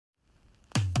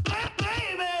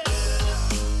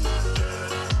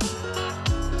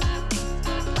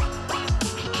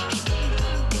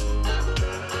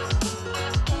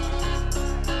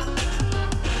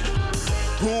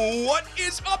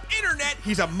is up, Internet?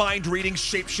 He's a mind-reading,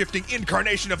 shape-shifting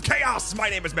incarnation of chaos. My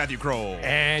name is Matthew Kroll.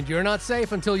 And you're not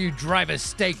safe until you drive a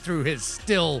stake through his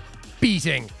still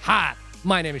beating heart.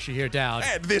 My name is Shahir Dowd.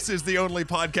 And this is the only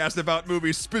podcast about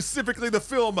movies, specifically the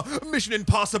film Mission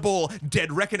Impossible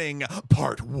Dead Reckoning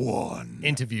Part 1.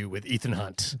 Interview with Ethan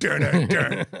Hunt. Dun, dun,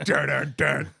 dun, dun, dun,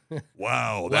 dun.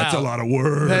 Wow, that's a lot of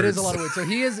words. That is a lot of words. So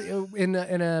he is, in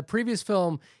a previous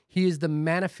film, he is the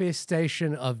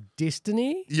manifestation of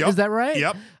destiny. Yep. Is that right?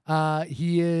 Yep.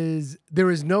 There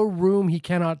is no room he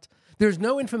cannot, there's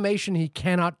no information he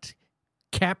cannot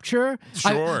capture.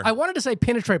 Sure. I wanted to say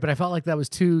penetrate, but I felt like that was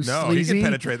too sleazy. He can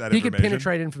penetrate that He information. can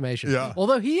penetrate information. Yeah.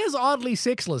 Although he is oddly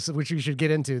sexless, which we should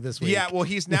get into this week. Yeah, well,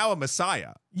 he's now a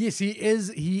messiah. Yes, he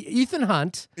is. Ethan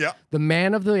Hunt, Yep. the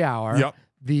man of the hour, Yep.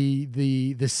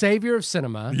 the savior of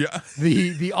cinema, Yeah.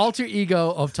 the alter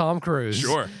ego of Tom Cruise,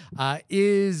 Sure.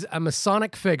 is a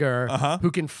Masonic figure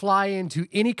who can fly into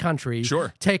any country,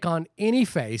 Sure. take on any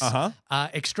face,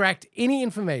 extract any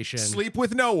information, Sleep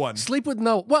with no one. sleep with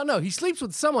he sleeps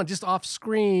with someone just off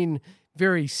screen.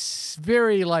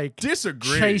 Very like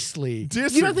Disagree. chastely.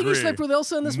 Disagree. You don't think he slept with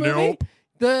Ilsa in this movie? Nope.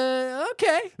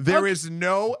 Okay. There is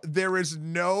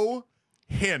no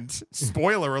hint,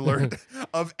 spoiler alert,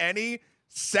 of any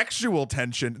sexual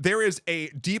tension. There is a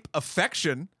deep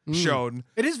affection shown.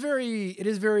 It is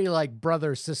very like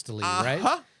brother sisterly, right?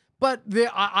 Uh-huh. But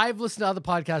I've listened to other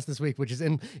podcasts this week, which is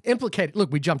implicated.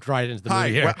 Look, we jumped right into the Hi.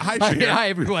 movie here. Well, hi, Shahir. Hi,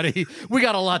 everybody. We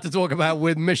got a lot to talk about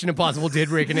with Mission Impossible Dead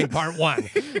Reckoning Part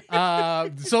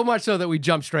 1. So much so that we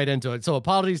jumped straight into it. So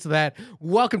apologies to that.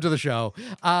 Welcome to the show.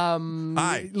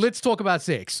 Hi. Let's talk about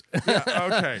sex. Yeah,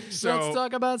 okay, so Let's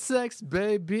talk about sex,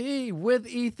 baby, with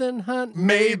Ethan Hunt.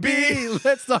 Maybe.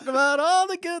 Let's talk about all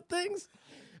the good things.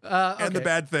 And the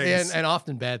bad things. And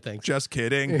often bad things. Just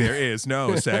kidding. There is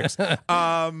no sex.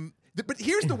 But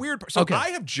here's the weird part. So Okay. I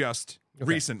have just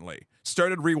recently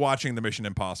started rewatching the Mission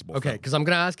Impossible. Okay, film. because I'm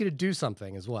going to ask you to do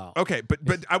something as well. Okay, but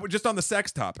I would just on the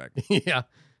sex topic. Yeah.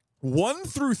 1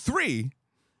 through 3,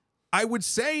 I would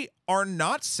say are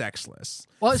not sexless.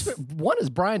 Well, one is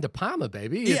Brian De Palma,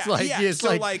 baby. It's Yeah, like yeah. it's So,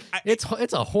 like, like, it's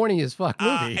a horny as fuck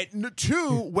movie. And 2,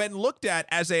 when looked at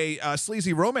as a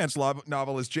sleazy romance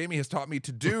novel, as Jamie has taught me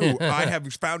to do, I have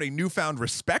found a newfound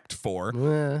respect for.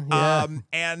 Yeah.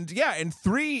 And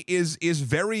 3 is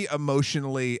very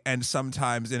emotionally and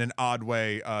sometimes in an odd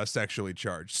way sexually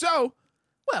charged. So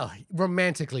Well,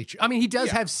 romantically. I mean, he does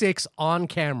Yeah. have sex on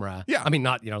camera. Yeah. I mean,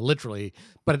 not literally,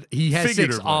 but he has sex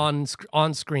Figuratively.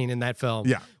 on screen in that film.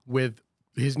 Yeah. With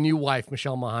his new wife,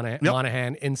 Michelle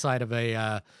Monaghan, inside of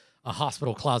a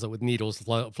hospital closet with needles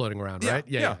floating around. Right?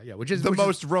 Yeah. Which is the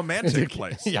most romantic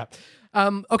place. Yeah.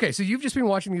 Okay, so you've just been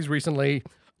watching these recently.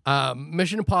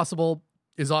 Mission Impossible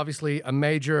is obviously a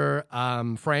major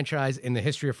franchise in the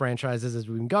history of franchises. As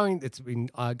we've been going, it's been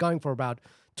going for about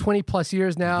 20 plus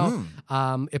years now.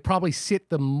 It probably set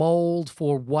the mold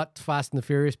for what Fast and the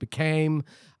Furious became.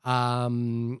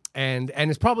 And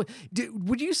it's probably,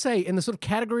 would you say in the sort of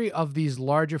category of these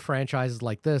larger franchises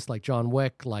like this, like John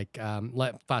Wick, like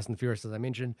Fast and the Furious, as I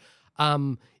mentioned,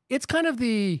 it's kind of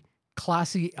the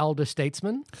classy elder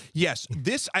statesman? Yes,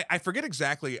 this I forget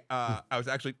exactly. I was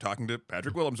actually talking to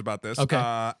Patrick Willems about this. Okay.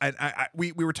 And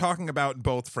we were talking about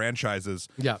both franchises.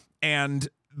 Yeah. And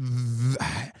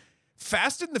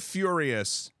Fast and the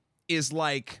Furious is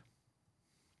like,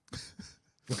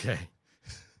 Okay.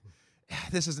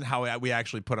 this isn't how we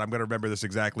actually put it. I'm going to remember this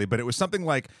exactly, but it was something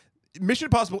like Mission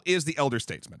Impossible is the elder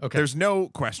statesman. Okay. There's no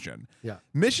question. Yeah.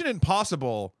 Mission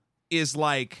Impossible is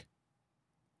like,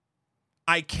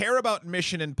 I care about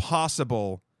Mission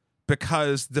Impossible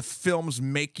because the films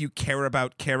make you care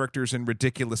about characters in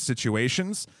ridiculous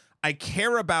situations. I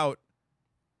care about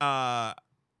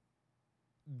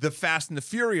the Fast and the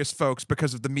Furious folks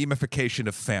because of the memification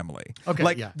of family. Okay,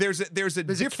 like yeah. there's a There's a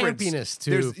difference. campiness to-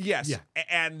 There's, yes, yeah.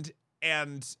 and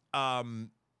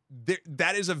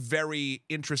that is a very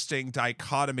interesting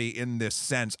dichotomy in this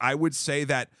sense. I would say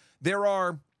that there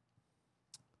are,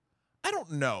 I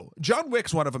don't know, John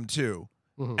Wick's one of them too.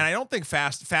 And I don't think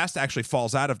Fast actually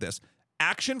falls out of this.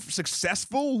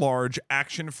 Successful large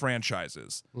action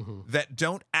franchises that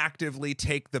don't actively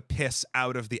take the piss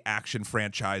out of the action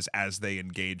franchise as they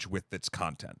engage with its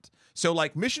content. So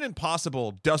like Mission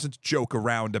Impossible doesn't joke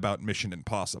around about Mission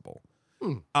Impossible.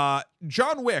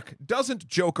 John Wick doesn't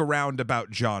joke around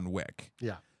about John Wick.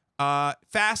 Yeah. The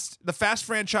Fast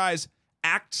franchise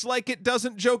acts like it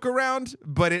doesn't joke around,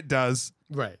 but it does.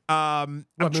 Right.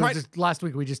 Last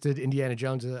week we just did Indiana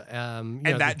Jones, And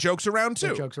that jokes around too.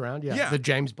 that jokes around. Yeah. Yeah. The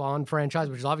James Bond franchise,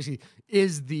 which is obviously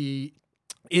is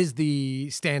is the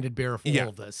standard bearer for all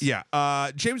of this. Yeah.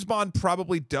 James Bond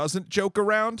probably doesn't joke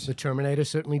around. The Terminator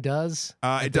certainly does.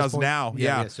 It does now.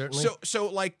 Yeah. Certainly. So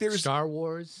like there's Star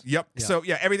Wars. Yep. Yeah. So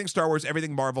yeah, everything Star Wars,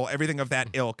 everything Marvel, everything of that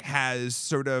ilk has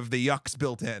sort of the yucks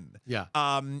built in. Yeah.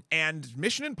 And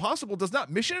Mission Impossible does not.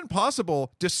 Mission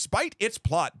Impossible, despite its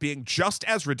plot being just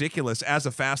as ridiculous as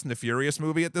a Fast and the Furious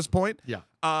movie at this point,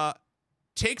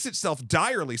 takes itself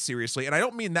direly seriously, and I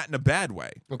don't mean that in a bad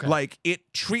way. Okay. Like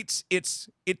it treats its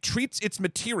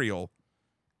material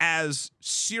as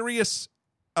serious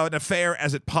an affair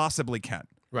as it possibly can,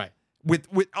 Right. with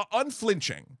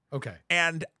unflinching. Okay.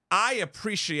 And I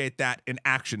appreciate that in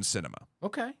action cinema.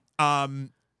 Okay.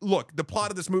 Look, the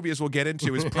plot of this movie, as we'll get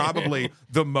into, is probably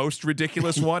the most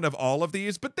ridiculous one of all of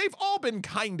these, but they've all been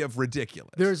kind of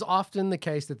ridiculous. There's often the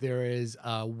case that there is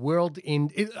a world in.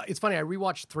 It's funny. I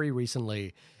rewatched 3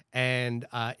 recently, and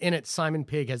in it, Simon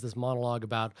Pegg has this monologue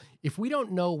about if we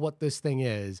don't know what this thing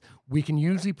is, we can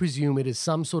usually presume it is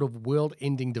some sort of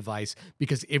world-ending device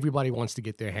because everybody wants to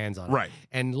get their hands on it. Right.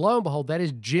 And lo and behold, that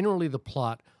is generally the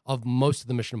plot of most of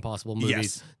the Mission Impossible movies.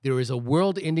 Yes. There is a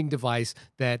world-ending device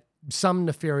that some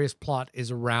nefarious plot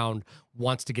is around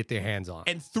wants to get their hands on.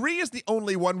 And 3 is the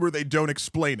only one where they don't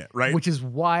explain it, right? Which is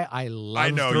why I love 3. I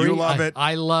know, you love it.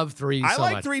 I love 3 I so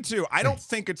like much. 3 too. I don't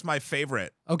think it's my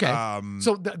favorite. Okay.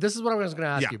 So this is what I was going to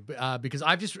ask Yeah. you because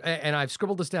I've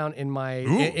scribbled this down in my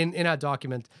in our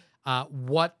document.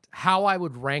 How I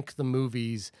would rank the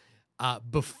movies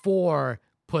before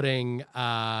putting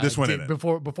this one in it.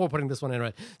 before putting this one in,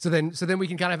 right? So then we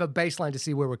can kind of have a baseline to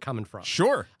see where we're coming from.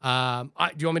 Sure. Do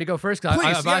you want me to go first? 'Cause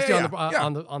Please. I've asked you on the Yeah,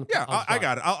 on the I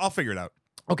got it. I'll figure it out.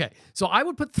 Okay, so I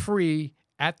would put 3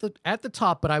 at the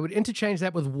top, but I would interchange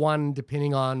that with 1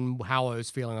 depending on how I was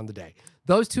feeling on the day.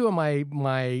 Those 2 are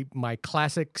my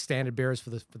classic standard bearers for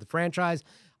the franchise.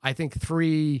 I think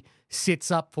 3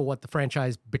 sets up for what the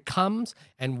franchise becomes,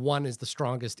 and 1 is the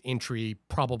strongest entry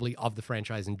probably of the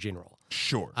franchise in general.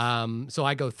 Sure. So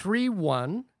I go 3,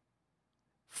 1,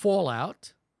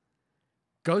 Fallout,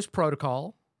 Ghost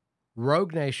Protocol,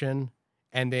 Rogue Nation,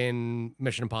 and then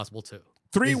Mission Impossible 2.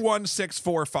 3, 1, 6,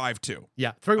 4, 5, 2.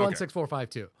 Yeah, 3, 1, 6, 4, 5,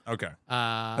 2. Okay.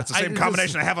 That's the same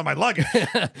combination I have on my luggage.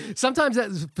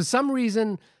 Sometimes for some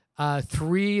reason,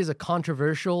 3 is a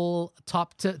controversial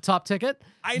top ticket.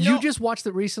 I know. You just watched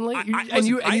it recently,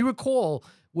 you recall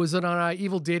was it on our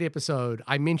Evil Dead episode?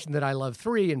 I mentioned that I love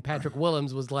 3, and Patrick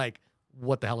Willems was like,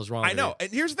 "What the hell is wrong?" I know. And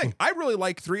here's the thing: I really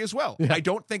like 3 as well. Yeah. I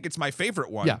don't think it's my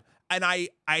favorite one. Yeah. And I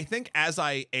think as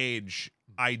I age,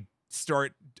 I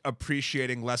start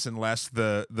appreciating less and less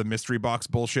the mystery box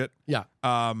bullshit. Yeah.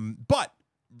 But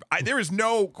there is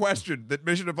no question that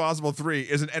Mission Impossible 3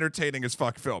 is an entertaining as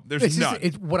fuck film. There's none.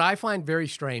 What I find very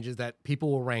strange is that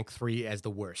people will rank 3 as the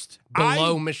worst,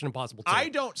 below Mission Impossible 2. I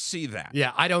don't see that.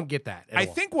 Yeah, I don't get that. I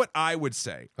think what I would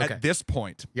say Okay. at this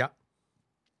point Yeah.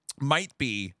 might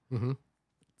be, Mhm.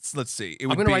 let's see. It I'm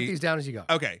would going to be, write these down as you go.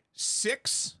 Okay,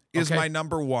 6 is Okay. my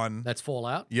number 1. That's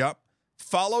Fallout. Yep.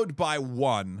 Followed by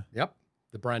 1. Yep.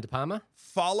 The Brian De Palma.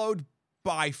 Followed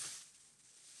by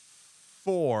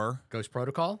 4. Ghost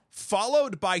Protocol.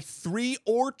 Followed by 3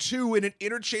 or 2 in an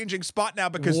interchanging spot now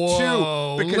because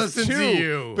Whoa, 2. Because listen 2. to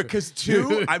you. Because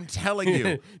 2. I'm telling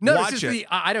you. No, watch it's just it.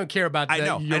 I don't care about I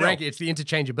know, your I know. ranking. It's the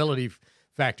interchangeability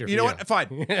factor. You know what?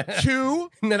 Fine.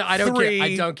 2. No, I don't 3, care.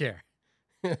 I don't care.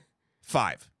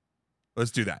 5.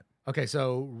 Let's do that. Okay,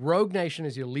 so Rogue Nation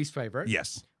is your least favorite.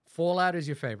 Yes. Fallout is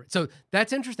your favorite. So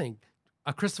that's interesting.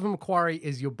 Christopher McQuarrie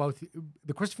is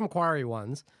the Christopher McQuarrie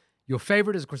ones. Your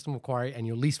favorite is Christopher McQuarrie, and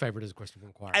your least favorite is Christopher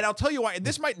McQuarrie. And I'll tell you why. And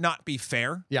this might not be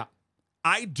fair. Yeah,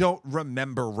 I don't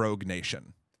remember Rogue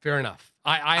Nation. fair enough.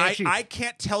 I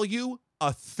can't tell you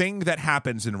a thing that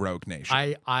happens in Rogue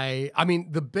Nation. I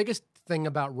mean, the biggest thing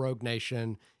about Rogue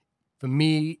Nation for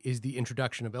me is the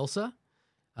introduction of Ilsa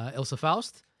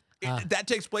Faust. That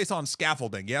takes place on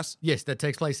scaffolding, yes? Yes, that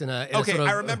takes place in a Okay, sort of,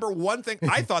 I remember one thing.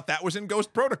 I thought that was in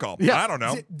Ghost Protocol. Yeah, I don't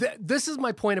know. This is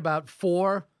my point about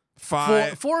 4,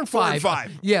 5. 4 and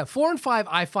 5. Yeah, 4 and 5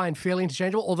 I find fairly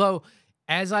interchangeable. Although,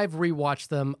 as I've rewatched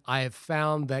them, I have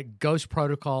found that Ghost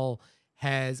Protocol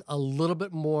has a little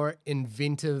bit more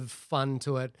inventive fun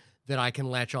to it that I can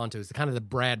latch onto. It's kind of the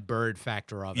Brad Bird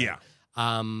factor of it. Yeah.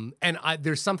 And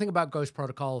there's something about Ghost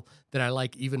Protocol that I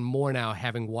like even more now,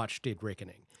 having watched Dead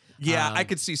Reckoning. Yeah, I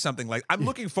could see something like. I'm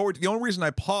looking forward. The only reason I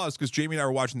paused because Jamie and I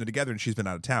were watching them together, and she's been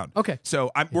out of town. Okay.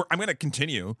 So I'm going to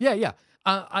continue. Yeah.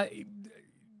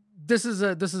 this is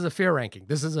a fair ranking.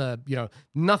 This is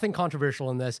nothing controversial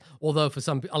in this. Although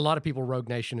for a lot of people, Rogue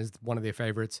Nation is one of their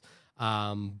favorites.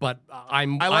 But I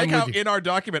like how in our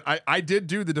document I did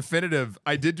do the definitive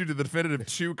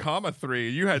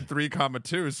 2,3. You had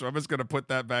 3,2, so I'm just gonna put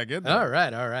that back in there.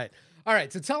 All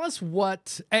right. So tell us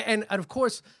what, and of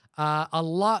course, a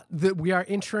lot that we are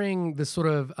entering this sort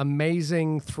of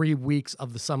amazing 3 weeks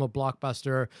of the summer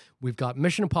blockbuster. We've got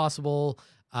Mission Impossible,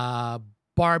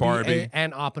 Barbie.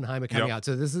 And Oppenheimer coming out.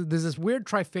 So there's this weird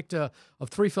trifecta of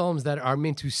 3 films that are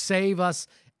meant to save us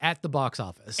at the box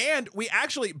office. And we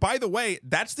actually, by the way,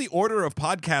 that's the order of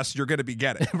podcasts you're going to be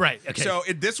getting. Right. Okay. So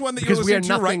this one that you're listening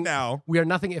to right now. We are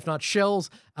nothing if not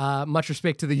shills. Much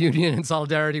respect to the union and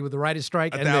solidarity with the writers'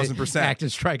 strike and 1,000%. the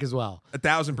actors' strike as well.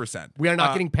 1,000%. We are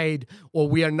not getting paid, or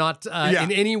we are not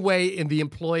in any way in the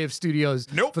employ of studios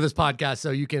for this podcast. So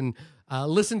you can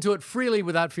listen to it freely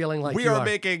without feeling like we are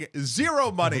making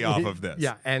zero money off of this.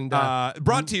 Yeah. And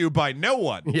brought to you by no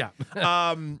one. Yeah.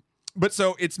 But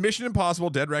so it's Mission Impossible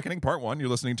Dead Reckoning Part 1. You're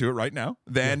listening to it right now.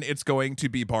 Then it's going to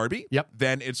be Barbie. Yep.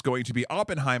 Then it's going to be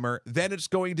Oppenheimer. Then it's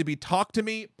going to be Talk to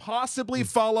Me, possibly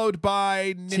followed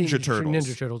by Ninja Turtles.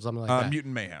 Ninja Turtles, something like that.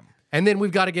 Mutant Mayhem. And then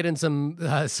we've got to get in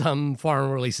some foreign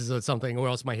releases or something, or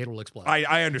else my head will explode.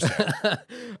 I understand.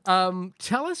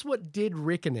 Tell us what Dead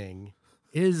Reckoning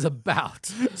is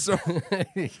about. So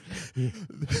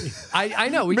I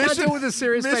know we can't deal with a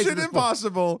serious Mission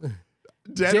Impossible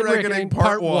Dead Reckoning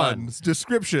Part 1's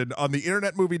description on the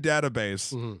Internet Movie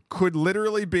Database could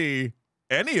literally be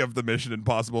any of the Mission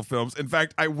Impossible films. In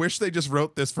fact, I wish they just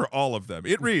wrote this for all of them.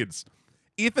 It reads,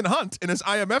 Ethan Hunt and his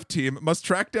IMF team must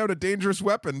track down a dangerous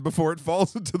weapon before it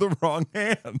falls into the wrong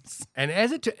hands. And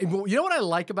you know what I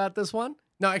like about this one?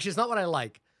 No, actually, it's not what I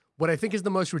like. What I think is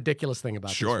the most ridiculous thing about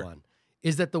this one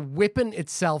is that the weapon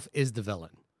itself is the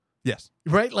villain. Yes.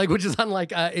 Right? Like, which is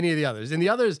unlike any of the others. In the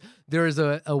others, there is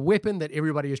a weapon that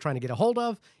everybody is trying to get a hold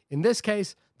of. In this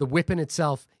case, the weapon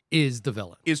itself is the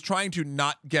villain. Is trying to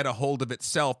not get a hold of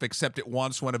itself, except it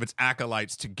wants one of its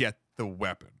acolytes to get the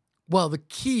weapon. Well, the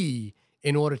key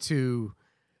in order to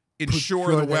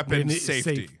ensure the weapon's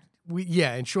safety.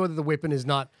 Ensure that the weapon is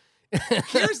not.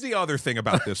 Here's the other thing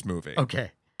about this movie.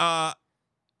 Okay. And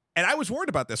I was worried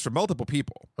about this from multiple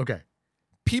people. Okay.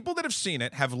 People that have seen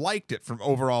it have liked it from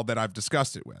overall that I've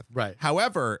discussed it with. Right.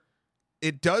 However,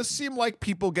 it does seem like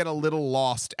people get a little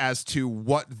lost as to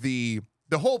what the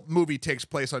whole movie takes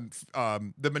place on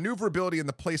the maneuverability and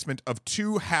the placement of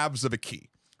 2 halves of a key.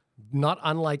 Not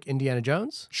unlike Indiana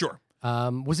Jones. Sure.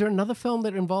 Was there another film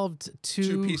that involved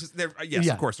 2 pieces? There, yes,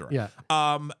 of course there are. Yeah.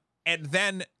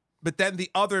 But then the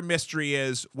other mystery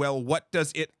is, well, what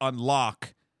does it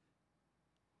unlock?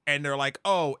 And they're like,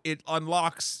 oh, it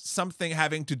unlocks something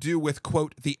having to do with,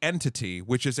 quote, the entity,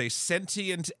 which is a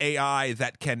sentient AI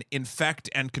that can infect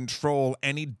and control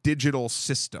any digital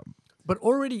system. But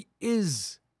already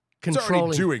is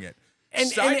controlling. It's already doing it.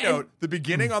 Side note, the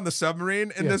beginning on the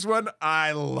submarine in this one,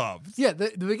 I loved. Yeah, the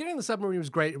beginning of the submarine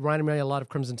was great. It reminded me a lot of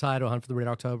Crimson Tide or Hunt for the Red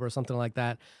October or something like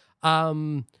that.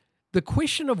 The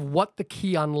question of what the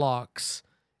key unlocks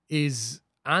is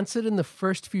answered in the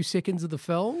first few seconds of the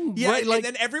film. Yeah, right? And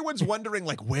then everyone's wondering,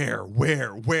 like, where?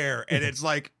 And it's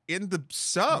like, in the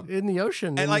sub. In the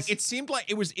ocean. And like, it seemed like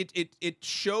it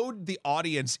showed the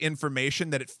audience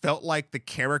information that it felt like the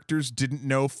characters didn't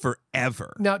know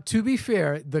forever. Now, to be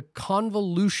fair, the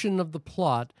convolution of the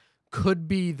plot could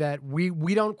be that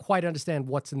we don't quite understand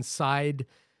what's inside,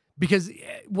 because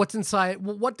what's inside,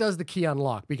 what does the key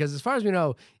unlock? Because as far as we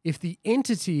know, if the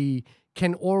entity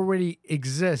can already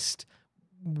exist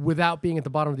without being at the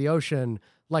bottom of the ocean,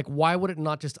 like, why would it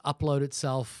not just upload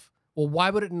itself, or why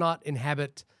would it not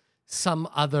inhabit some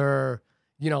other,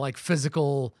 like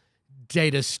physical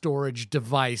data storage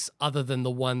device other than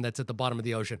the one that's at the bottom of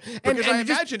the ocean? Because I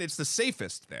imagine it's the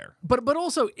safest there. But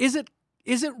also, is it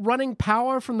running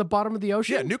power from the bottom of the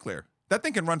ocean? Yeah, nuclear. That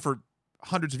thing can run for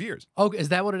hundreds of years. Oh, is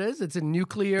that what it is? It's a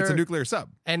nuclear. It's a nuclear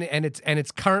sub, and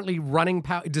it's currently running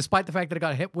power. Despite the fact that it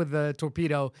got hit with a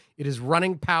torpedo, it is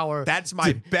running power. That's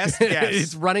my best guess.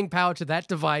 It's running power to that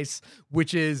device,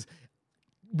 which is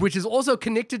also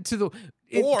connected to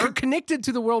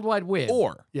the World Wide Web.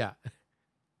 Yeah.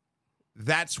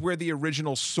 That's where the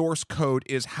original source code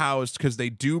is housed, because they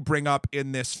do bring up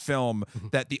in this film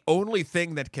that the only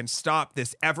thing that can stop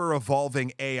this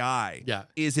ever-evolving AI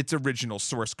is its original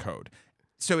source code.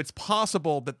 So it's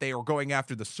possible that they are going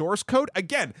after the source code.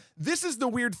 Again, this is the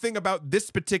weird thing about this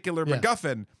particular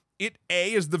MacGuffin. It,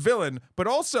 A, is the villain, but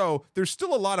also there's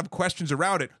still a lot of questions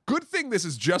around it. Good thing this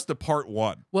is just a part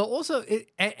 1. Well, also, it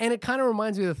kind of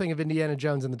reminds me of the thing of Indiana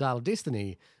Jones and the Dial of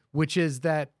Destiny, which is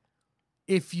that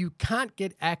if you can't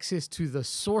get access to the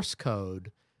source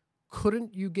code,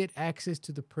 couldn't you get access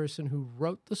to the person who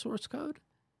wrote the source code?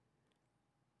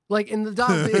 Like in the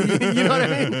you know what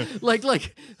I mean?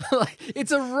 Like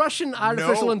it's a Russian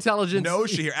artificial intelligence. No,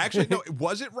 Shahir. Actually, no.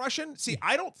 Was it Russian? See,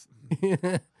 I don't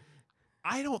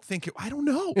think it. I don't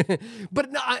know.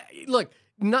 But no, look,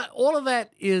 not all of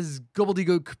that is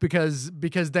gobbledygook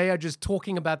because they are just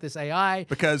talking about this AI.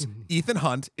 Because Ethan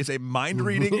Hunt is a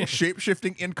mind-reading,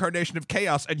 shape-shifting incarnation of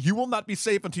chaos, and you will not be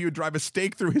safe until you drive a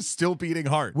stake through his still-beating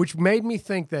heart. Which made me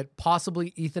think that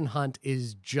possibly Ethan Hunt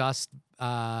is just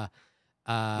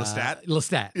Lestat?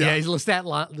 Lestat. Yeah, he's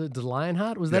Lestat the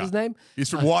Lionheart. Was that his name? He's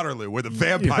from Waterloo, where the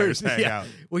vampires hang out.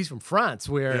 Well, he's from France,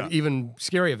 where even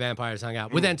scarier vampires hang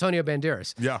out, with Antonio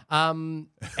Banderas. Yeah.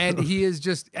 And he is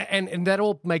just, and that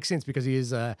all makes sense because he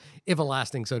is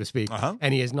everlasting, so to speak,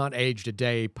 and he has not aged a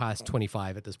day past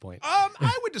 25 at this point.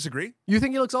 I would disagree. You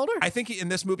think he looks older? I think in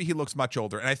this movie he looks much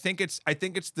older, and I think it's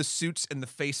the suits and the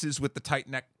faces with the tight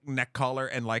neck collar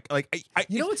and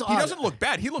you know what's he odd? doesn't look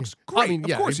bad. He looks great. I mean,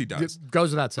 of course he does. It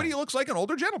goes without saying. But he looks like an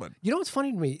older gentleman. You know what's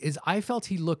funny to me is I felt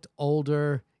he looked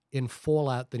older in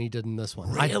Fallout than he did in this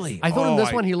one. Really? I thought in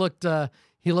this one he looked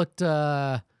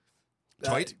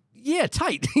Tight? Yeah,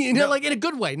 tight. Like in a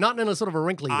good way, not in a sort of a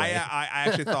wrinkly way. I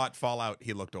actually thought Fallout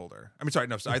he looked older. I mean, sorry,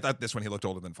 no, I thought this one he looked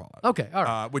older than Fallout. Okay, all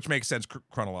right. Which makes sense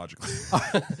chronologically.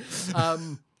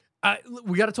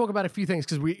 We got to talk about a few things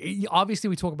because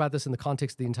we talk about this in the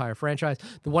context of the entire franchise.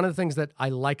 One of the things that I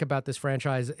like about this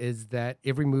franchise is that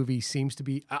every movie seems to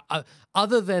be,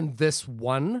 other than this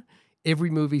one,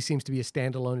 every movie seems to be a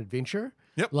standalone adventure.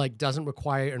 Yep. Like doesn't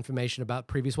require information about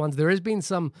previous ones. There has been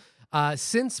some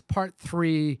since part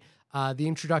 3, the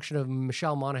introduction of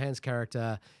Michelle Monaghan's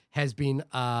character has been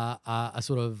a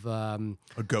sort of a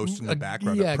ghost in the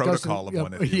background, a protocol of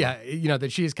one. Yeah,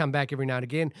 that she has come back every now and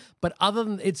again. But other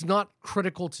than it's not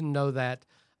critical to know that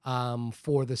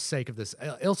for the sake of this.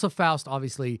 Ilsa Faust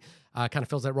obviously kind of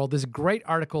fills that role. There's a great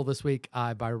article this week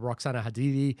by Roxana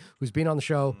Hadidi, who's been on the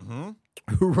show,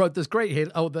 who wrote this great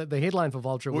the headline for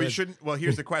Vulture. Well, you shouldn't. Well,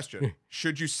 here's the question: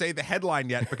 should you say the headline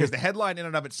yet? Because the headline in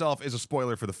and of itself is a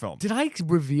spoiler for the film. Did I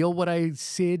reveal what I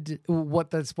said?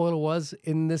 What that spoiler was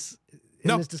in this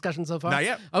discussion so far? Not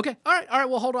yet. Okay. All right.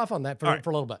 We'll hold off on that for a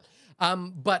little bit.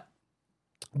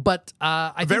 But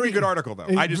I very think good article though.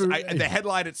 The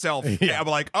headline itself. I'm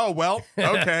like, oh well,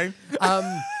 okay.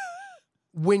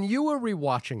 When you were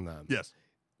rewatching them, yes,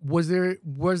 was there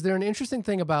an interesting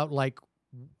thing about like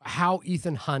how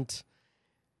Ethan Hunt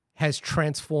has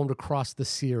transformed across the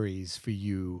series for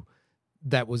you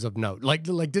that was of note? Like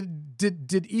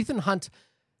did Ethan Hunt?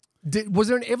 Was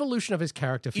there an evolution of his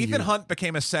character for you? Ethan Hunt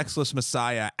became a sexless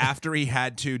messiah after he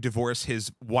had to divorce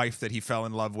his wife that he fell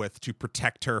in love with to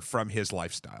protect her from his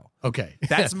lifestyle. Okay.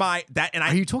 That's Are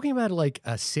you talking about like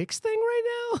a sex thing right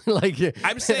now? Like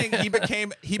I'm saying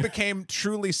he became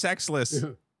truly sexless.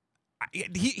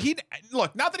 He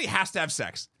look, not that he has to have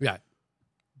sex. Yeah.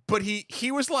 But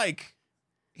he was like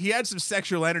he had some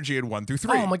sexual energy in 1 through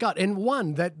 3. Oh my god! And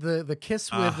one that the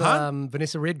kiss with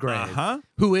Vanessa Redgrave,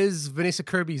 who is Vanessa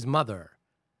Kirby's mother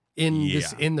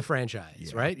in the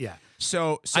franchise, right? Yeah.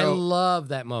 So I love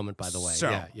that moment. By the way,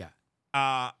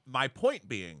 my point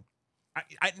being,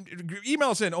 I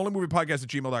email us in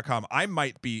onlymoviepodcast@gmail.com. I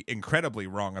might be incredibly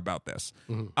wrong about this.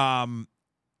 Mm-hmm.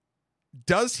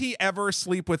 Does he ever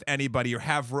sleep with anybody or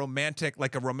have a romantic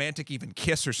even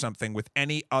kiss or something with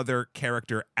any other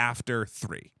character after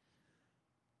 3?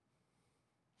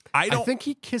 I think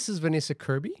he kisses Vanessa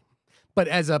Kirby, but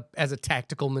as a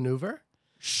tactical maneuver.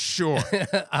 Sure.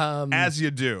 As you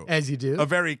do. A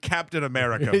very Captain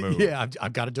America move. Yeah,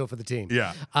 I've got to do it for the team.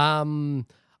 Yeah.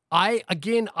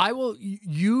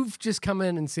 You've just come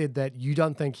in and said that you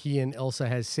don't think he and Ilsa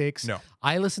has sex. No.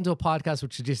 I listened to a podcast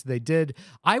which suggested they did.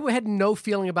 I had no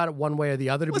feeling about it one way or the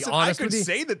other, to be honest with you. I could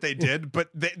say that they did, but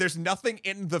there's nothing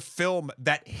in the film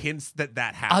that hints that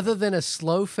happened. Other than a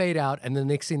slow fade out and the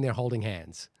next scene they're holding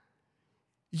hands.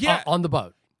 Yeah. On the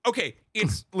boat. Okay,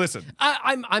 listen.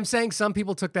 I'm saying some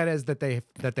people took that as that they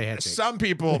had sex. Some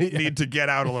people need to get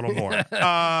out a little more.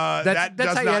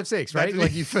 That's how you have sex, right?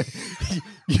 Like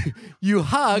you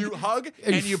hug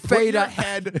and you put your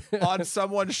head on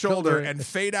someone's shoulder and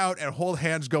fade out and hold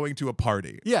hands going to a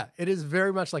party. Yeah, it is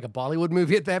very much like a Bollywood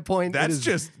movie at that point.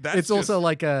 It's also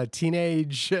like a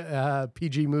teenage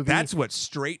PG movie. That's what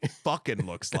straight fucking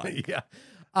looks like. Yeah.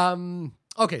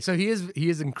 Okay, so he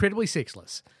is incredibly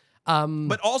sexless.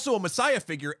 But also a messiah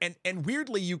figure, and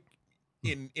weirdly,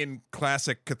 in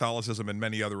classic Catholicism and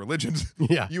many other religions,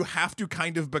 you have to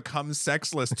kind of become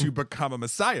sexless to become a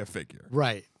messiah figure.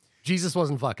 Right. Jesus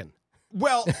wasn't fucking.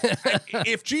 Well,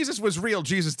 if Jesus was real,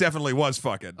 Jesus definitely was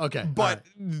fucking. Okay, But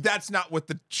that's not what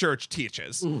the church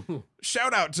teaches.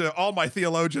 Shout out to all my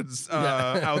theologians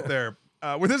out there.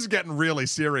 Where this is getting really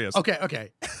serious. Okay.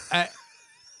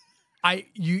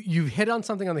 You've hit on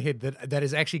something on the head that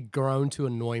has actually grown to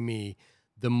annoy me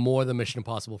the more the Mission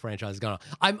Impossible franchise has gone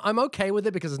on. I'm okay with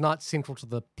it because it's not central to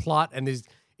the plot, and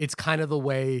it's kind of the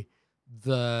way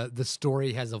the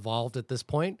story has evolved at this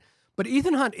point. But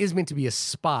Ethan Hunt is meant to be a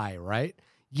spy, right?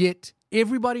 Yet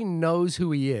everybody knows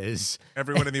who he is.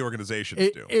 Everyone in the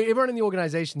organizations do. Everyone in the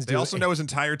organizations do. They also know his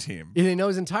entire team. They know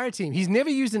his entire team. He's never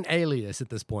used an alias at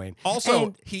this point. Also,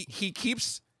 And he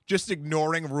keeps just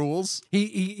ignoring rules.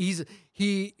 he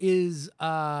is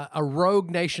a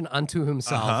rogue nation unto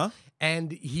himself. Uh-huh.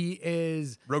 And he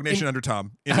is Rogue Nation under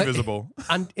Tom, indivisible.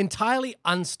 Entirely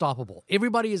unstoppable.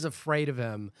 Everybody is afraid of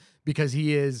him because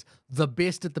he is the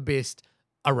best at the best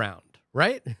around,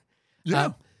 right?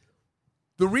 Yeah.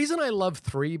 The reason I love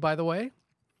 3, by the way,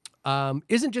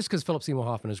 isn't just because Philip Seymour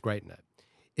Hoffman is great in it.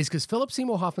 It's because Philip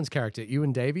Seymour Hoffman's character,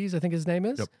 Ewan Davies, I think his name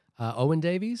is, Yep. Owen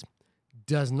Davies,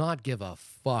 does not give a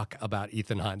fuck about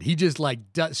Ethan Hunt. He just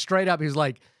straight up, he's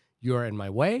like, you're in my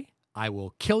way. I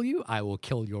will kill you. I will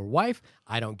kill your wife.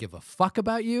 I don't give a fuck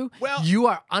about you. Well- you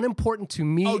are unimportant to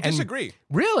me. Oh, and- disagree.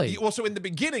 Really? Well, so in the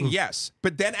beginning, yes.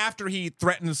 But then after he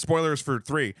threatens, spoilers for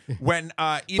 3, when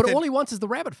Ethan... But all he wants is the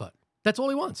rabbit foot. That's all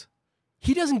he wants.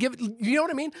 He doesn't give. You know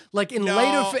what I mean? Like in No.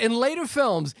 later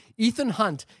films, Ethan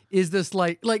Hunt is this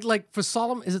like for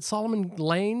Solomon. Is it Solomon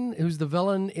Lane who's the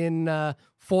villain in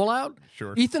Fallout?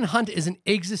 Sure. Ethan Hunt is an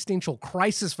existential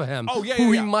crisis for him. Oh, yeah, who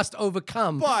yeah, yeah. he must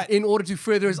overcome But in order to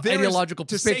further his There is- ideological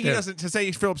to say perspective. to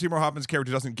say Philip Seymour Hoffman's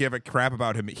character doesn't give a crap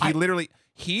about him.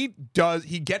 He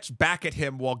gets back at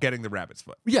him while getting the rabbit's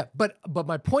foot. Yeah, but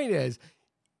my point is,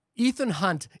 Ethan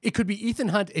Hunt. It could be Ethan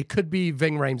Hunt. It could be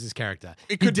Ving Rhames' character.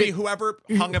 It could be whoever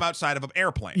hung him outside of an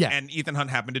airplane. Yeah. And Ethan Hunt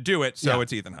happened to do it, so Yeah.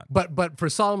 it's Ethan Hunt. But for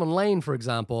Solomon Lane, for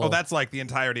example, Oh, that's like the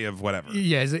entirety of whatever.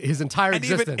 yeah, his entire And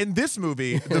existence. even in this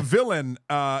movie, the villain,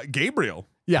 Gabriel,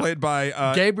 Yeah. played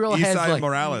by Gabriel has Isai like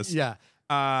Morales. Yeah,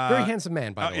 Uh, very handsome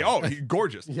man, by the way. Oh,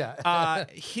 gorgeous. Yeah.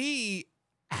 He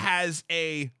has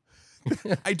a...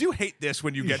 I do hate this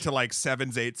when you get to like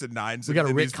 7s, 8s, and 9s. We got to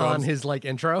in these retcon films. his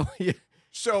intro.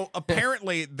 So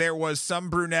apparently there was some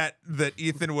brunette that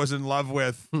Ethan was in love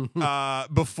with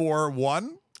before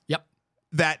 1 Yep.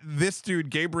 that this dude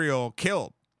Gabriel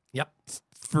killed Yep.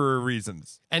 for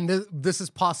reasons. And this is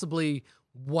possibly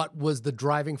what was the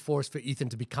driving force for Ethan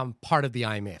to become part of the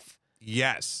IMF.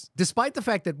 Yes. Despite the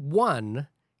fact that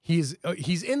he's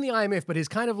in the IMF, but his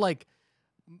kind of like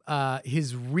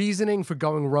his reasoning for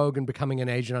going rogue and becoming an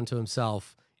agent unto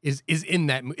himself is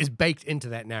baked into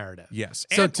that narrative. Yes.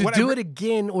 So And to what do I it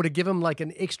again or to give him like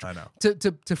an extra, I know.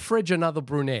 to fridge another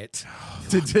brunette,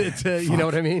 to you know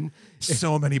what I mean?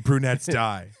 so many brunettes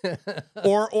die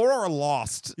or are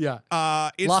lost. Yeah.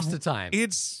 It's, Lost to time.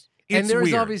 It's And there is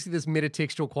weird. obviously this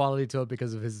metatextual quality to it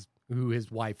because of who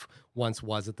his wife once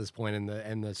was at this point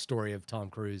in the story of Tom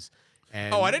Cruise.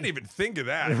 And Oh, I didn't even think of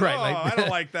that. Right, Oh, like- I don't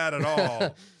like that at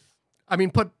all. I mean,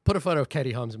 put a photo of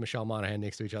Katie Holmes and Michelle Monaghan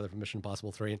next to each other from Mission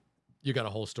Impossible 3. You got a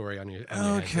whole story on your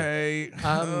hands there. Okay.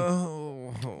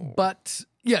 Oh. But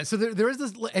yeah, so there is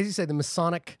this, as you say, the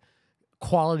Masonic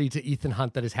quality to Ethan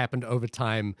Hunt that has happened over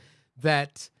time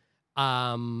that,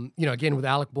 again, with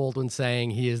Alec Baldwin saying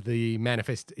he is the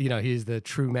he is the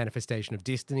true manifestation of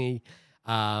destiny,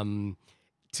 to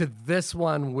this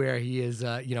one where he is,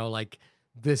 like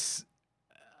this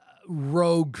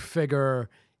rogue figure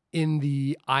in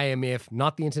the IMF,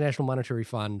 not the International Monetary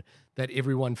Fund, that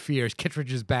everyone fears.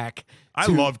 Kittredge is back. I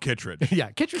love Kittredge. Yeah,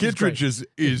 Kittredge is great. Kittredge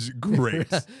is great.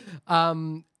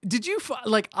 Did you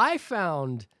I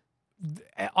found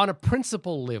on a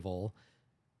principle level,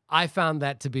 I found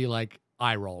that to be like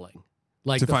eye rolling.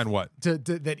 Like To find what?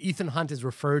 that Ethan Hunt is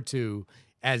referred to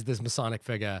as this Masonic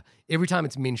figure every time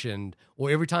it's mentioned or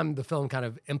every time the film kind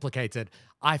of implicates it.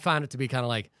 I found it to be kind of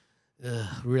like, ugh,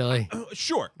 really?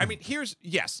 Sure. I mean,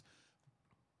 yes.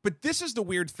 But this is the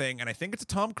weird thing, and I think it's a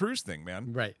Tom Cruise thing,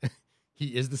 man. Right.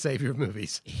 He is the savior of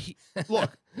movies.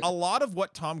 Look, a lot of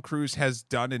what Tom Cruise has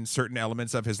done in certain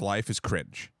elements of his life is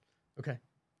cringe. Okay.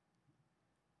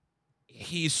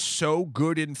 He's so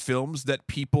good in films that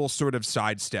people sort of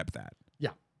sidestep that.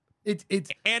 Yeah. It's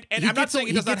And He I'm not gets saying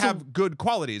he does not gets have good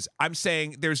qualities. I'm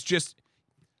saying there's just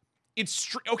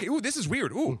okay. Ooh, this is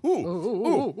weird. Ooh.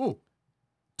 ooh.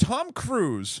 Tom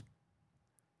Cruise.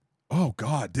 Oh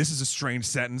God, this is a strange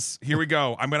sentence. Here we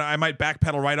go. I might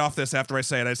backpedal right off this after I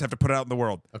say it. I just have to put it out in the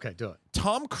world. Okay, do it.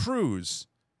 Tom Cruise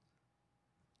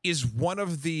is one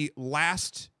of the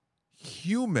last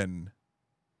human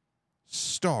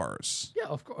stars. Yeah,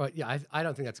 of course. Yeah, I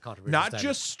don't think that's a controversial. Not statement.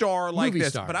 just star like Movie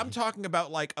this, star. but I'm talking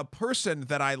about like a person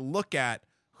that I look at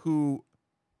who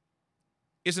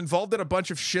is involved in a bunch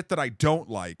of shit that I don't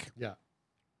like, Yeah.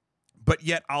 but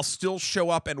yet I'll still show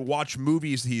up and watch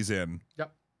movies he's in.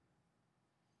 Yep.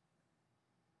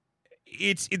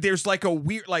 There's like a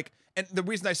weird like, and the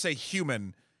reason I say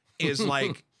human is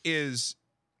like is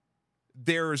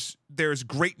there's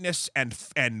greatness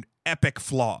and epic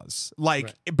flaws, like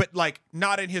Right. but like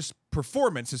not in his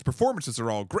performance. His performances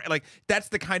are all great. Like that's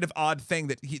the kind of odd thing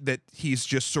that he's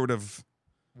just sort of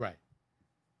Right.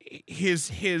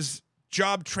 his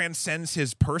job transcends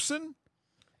his person,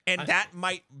 and that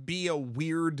might be a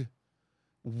weird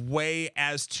way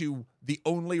as to the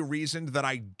only reason that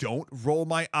I don't roll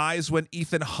my eyes when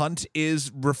Ethan Hunt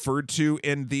is referred to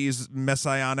in these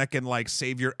messianic and like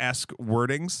savior-esque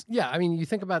wordings. Yeah, I mean, you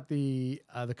think about the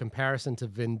comparison to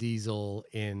Vin Diesel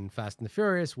in Fast and the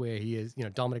Furious, where he is,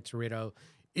 Dominic Toretto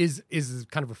is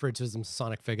kind of referred to as a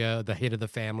Masonic figure, the head of the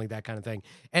family, that kind of thing.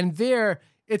 And there,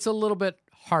 it's a little bit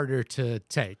harder to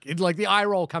take. Like the eye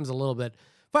roll comes a little bit,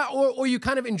 but or you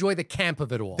kind of enjoy the camp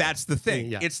of it all. That's the thing.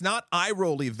 Yeah. It's not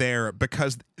eye-rolly there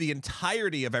because the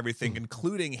entirety of everything,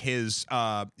 including his,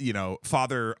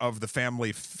 father of the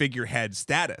family figurehead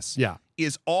status, Yeah.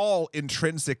 is all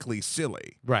intrinsically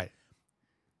silly. Right.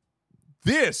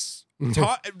 This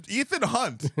Ethan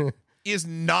Hunt is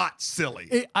not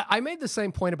silly. I made the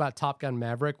same point about Top Gun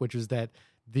Maverick, which is that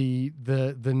the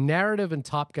narrative in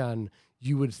Top Gun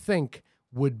you would think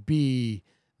would be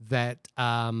that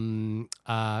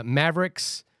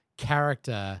Maverick's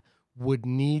character would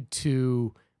need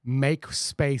to make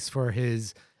space for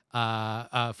his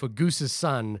for Goose's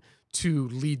son to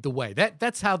lead the way.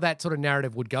 That's how that sort of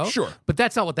narrative would go. Sure. But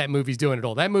that's not what that movie's doing at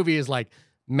all. That movie is like,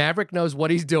 Maverick knows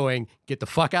what he's doing. Get the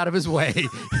fuck out of his way.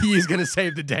 He's going to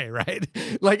save the day, right?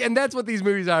 Like, and that's what these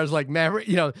movies are, is like Maverick,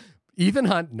 Ethan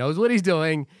Hunt knows what he's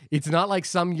doing. It's not like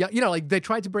some, like they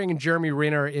tried to bring in Jeremy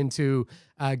Renner into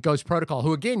Ghost Protocol,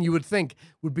 who again, you would think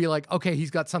would be like, okay,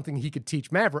 he's got something he could teach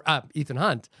Ethan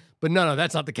Hunt. But no,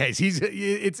 that's not the case.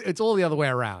 It's all the other way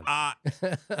around.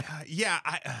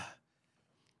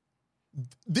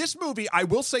 This movie, I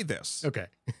will say this. Okay.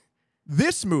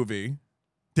 This movie,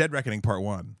 Dead Reckoning Part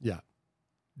 1, Yeah.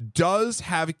 does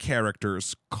have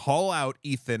characters call out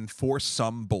Ethan for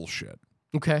some bullshit.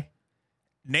 Okay.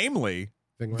 Namely,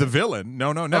 Thing the right. villain.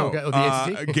 No. okay. Oh, the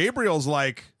entity? Gabriel's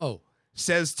like, Oh.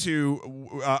 says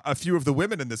to a few of the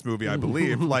women in this movie, I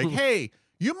believe, like, hey,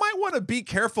 you might want to be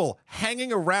careful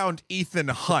hanging around Ethan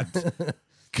Hunt.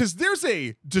 Because there's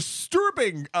a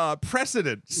disturbing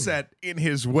precedent set in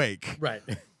his wake. Right.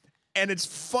 And it's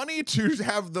funny to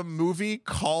have the movie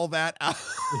call that out.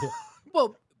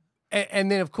 Well,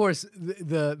 and then of course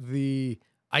the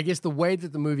I guess the way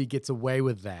that the movie gets away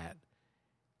with that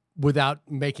without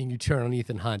making you turn on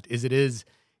Ethan Hunt is it is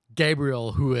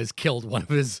Gabriel who has killed one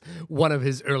of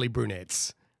his early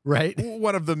brunettes, right?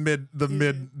 One of the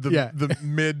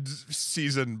mid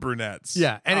season brunettes.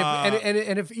 Yeah,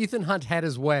 and if Ethan Hunt had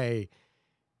his way,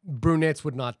 brunettes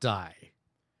would not die.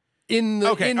 In the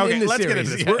Okay, in the let's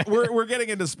series. get into this. We're getting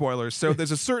into spoilers. So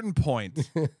there's a certain point,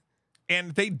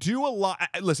 and they do a lot.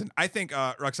 Listen, I think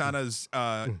Roxana's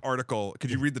article.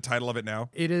 Could you read the title of it now?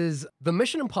 It is the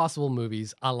Mission Impossible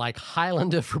movies are like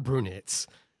Highlander for brunettes.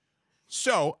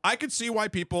 So I could see why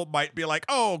people might be like,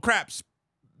 "Oh, craps!"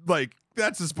 Like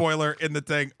that's a spoiler in the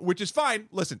thing, which is fine.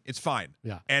 Listen, it's fine.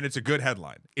 Yeah, and it's a good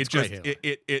headline. It's a just great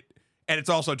it, and it's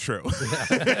also true.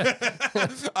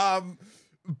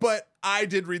 But I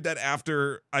did read that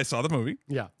after I saw the movie.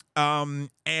 Yeah.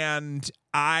 And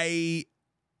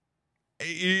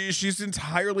she's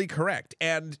entirely correct.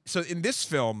 And so in this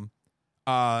film,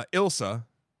 Ilsa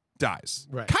dies.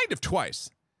 Right. Kind of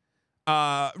twice.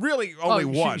 Really only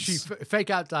once. She fake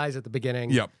out dies at the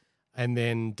beginning. Yep. And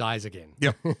then dies again.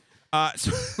 Yep.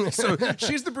 So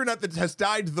she's the brunette that has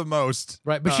died the most.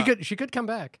 Right. But she could come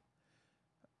back.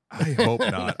 I hope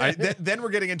not. Then we're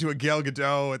getting into a Gal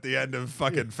Gadot at the end of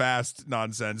fucking Fast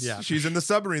nonsense. Yeah. She's in the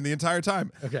submarine the entire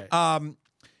time. Okay.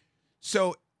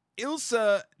 So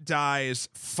Ilsa dies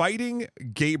fighting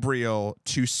Gabriel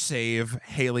to save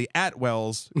Haley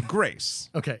Atwell's Grace.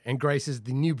 Okay. And Grace is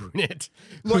the new brunette.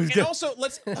 Look, and also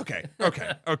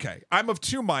okay. I'm of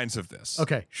two minds of this.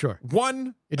 Okay, sure.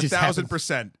 One, It just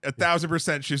 1,000%.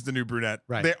 1,000% she's the new brunette.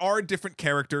 Right. They are different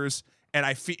characters. And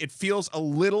it feels a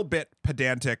little bit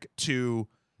pedantic to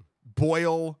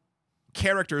boil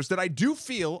characters that I do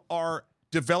feel are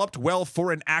developed well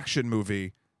for an action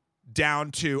movie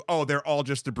down to, oh, they're all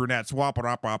just the brunettes. Wop it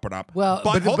up. Well,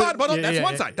 but hold on. That's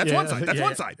one side. That's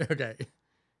one side. Okay.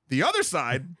 The other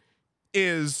side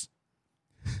is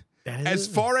as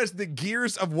far as the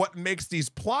gears of what makes these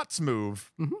plots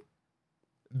move,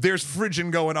 there's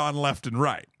fridging going on left and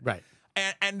right. Right.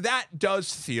 And that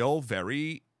does feel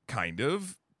very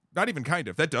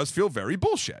that does feel very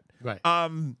bullshit. Right.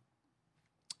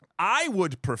 I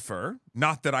would prefer,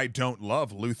 not that I don't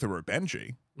love Luther or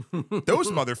Benji, those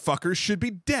motherfuckers should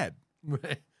be dead.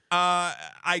 Right.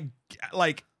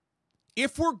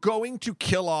 If we're going to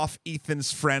kill off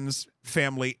Ethan's friends,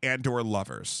 family, and or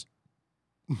lovers,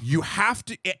 you have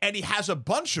to, and he has a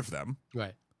bunch of them.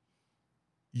 Right.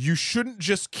 You shouldn't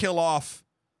just kill off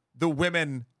the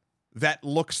women that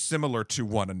look similar to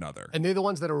one another. And they're the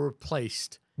ones that are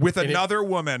replaced With another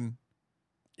woman.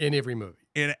 In every movie.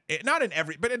 Not in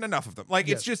every, but in enough of them. Like,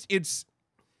 Yes.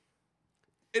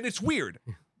 it's weird.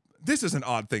 This is an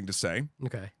odd thing to say.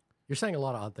 Okay. You're saying a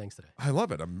lot of odd things today. I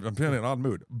love it. I'm feeling in an odd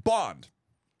mood. Bond.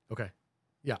 Okay.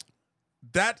 Yeah.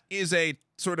 That is a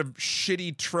sort of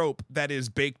shitty trope that is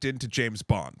baked into James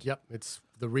Bond. Yep. It's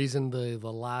the reason the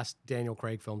last Daniel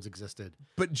Craig films existed.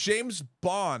 But James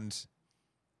Bond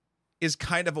is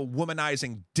kind of a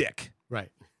womanizing dick.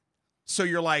 Right. So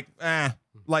you're like,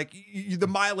 like the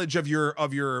mileage of your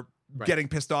Right. getting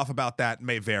pissed off about that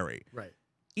may vary. Right.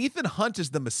 Ethan Hunt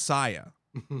is the Messiah.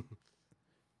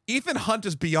 Ethan Hunt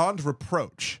is beyond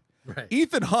reproach. Right.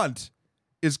 Ethan Hunt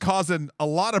is causing a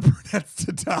lot of brunettes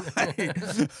to die.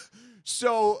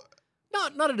 So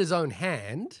Not at his own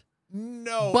hand.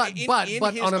 no, But in on his-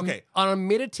 a okay. on a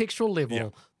metatextual level, Yeah.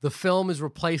 the film is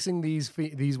replacing these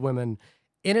women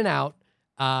in and out.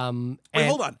 Wait, and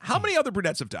hold on. How many other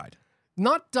brunettes have died?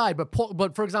 Not died, but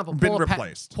for example, Been Paula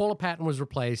replaced. Paula Patton was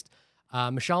replaced.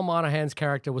 Michelle Monaghan's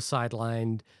character was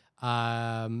sidelined.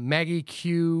 Maggie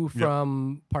Q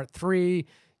from Part 3.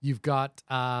 You've got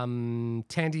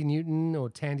Tandy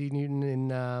Newton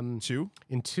in Two.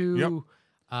 in 2. Yep.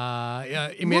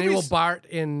 Emmanuel Movies- Bart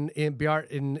in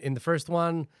the first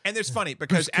one. And it's funny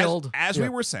because killed. as Yeah. we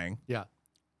were saying, Yeah.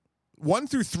 1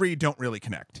 through 3 don't really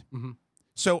connect. Mhm.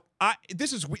 So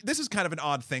this is kind of an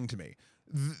odd thing to me.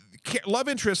 Love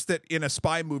interests that in a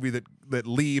spy movie that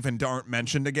leave and aren't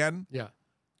mentioned again. Yeah.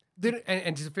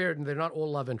 And to be fair, they're not all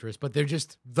love interests, but they're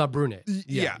just the brunette.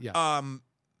 Yeah. Yeah.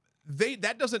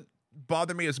 That doesn't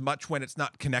bother me as much when it's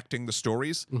not connecting the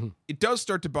stories. Mhm. It does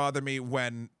start to bother me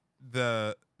when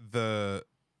the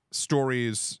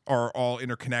stories are all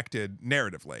interconnected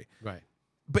narratively. Right.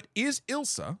 But is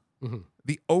Ilsa Mhm.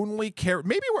 the only character?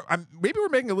 Maybe we're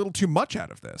making a little too much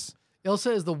out of this.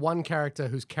 Ilsa is the one character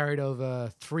who's carried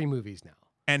over 3 movies now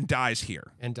And dies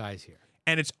here. and dies here.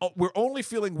 And we're only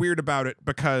feeling weird about it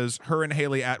because her and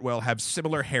Haley Atwell have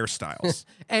similar hairstyles.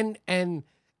 And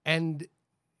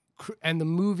the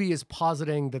movie is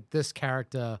positing that this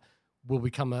character will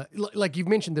become like you've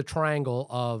mentioned the triangle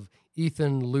of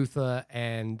Ethan, Luther,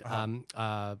 and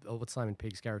what's Simon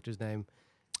Pegg's character's name?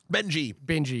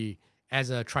 Benji as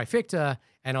a trifecta,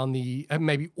 and on the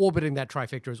maybe orbiting that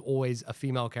trifecta is always a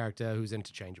female character who's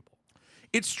interchangeable.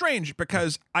 It's strange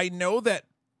because I know that.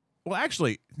 Well,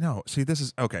 actually, no. See, this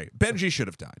is okay. Benji should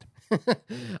have died.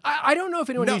 I don't know if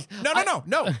anyone needs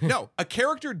No. A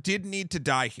character did need to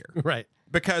die here right.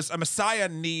 because a Messiah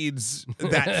needs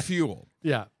that fuel.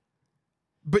 Yeah.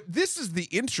 But this is the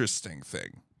interesting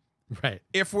thing. Right.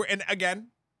 And again,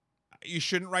 you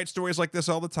shouldn't write stories like this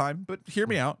all the time, but hear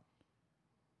me out.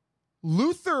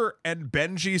 Luther and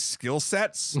Benji's skill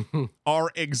sets are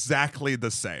exactly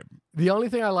the same. The only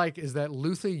thing I like is that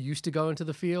Luther used to go into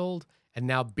the field, and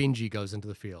now Benji goes into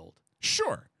the field.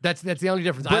 Sure. That's the only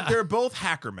difference. But they're both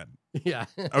hackermen, yeah.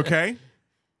 okay?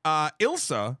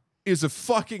 Ilsa is a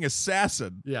fucking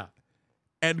assassin, Yeah.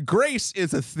 and Grace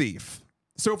is a thief.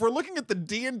 So if we're looking at the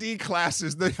D&D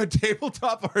classes, the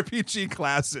tabletop RPG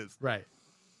classes, Right.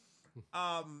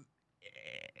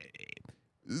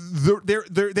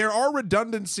 there are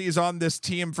redundancies on this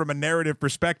team from a narrative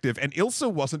perspective, and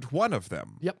Ilsa wasn't one of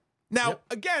them. Yep. Now,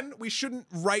 again, we shouldn't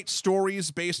write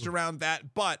stories based around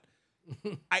that, but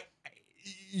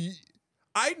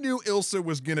I knew Ilsa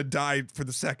was gonna die for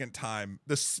the second time.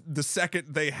 The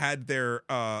second they had their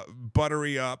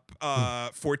buttery up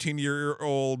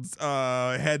 14-year-old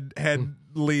head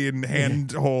lean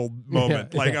handhold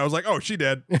moment. Like I was like, oh, she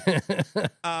dead.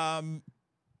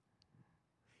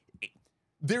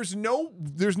 There's no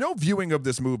viewing of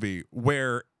this movie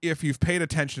where if you've paid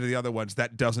attention to the other ones,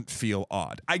 that doesn't feel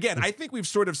odd. Again, I think we've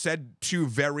sort of said 2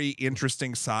 very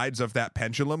interesting sides of that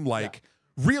pendulum. Like,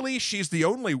 really, she's the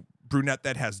only brunette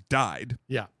that has died.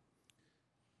 Yeah.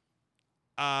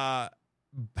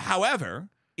 However,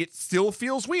 it still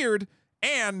feels weird,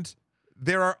 and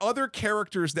there are other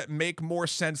characters that make more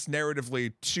sense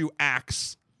narratively to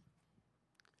Axe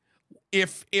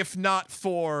if not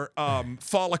for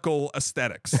follicle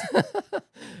aesthetics.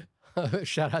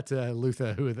 Shout out to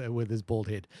Luther with his bald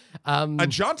head. A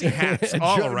jaunty hats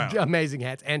all around. Amazing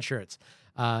hats and shirts.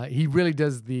 He really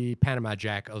does the Panama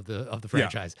Jack of the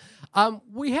franchise.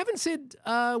 We haven't said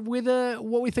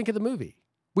what we think of the movie.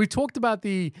 We talked about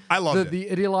the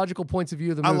ideological points of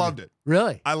view of the movie. I loved it.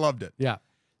 Really? I loved it. Yeah.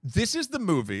 This is the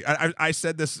movie. I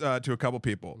said this to a couple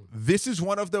people. This is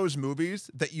one of those movies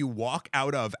that you walk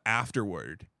out of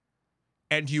afterward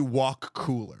and you walk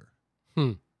cooler.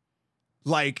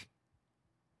 Like,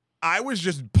 I was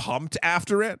just pumped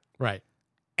after it. Right.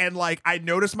 And like, I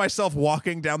noticed myself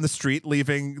walking down the street,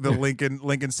 leaving the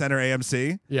Lincoln Center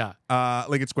AMC. Yeah.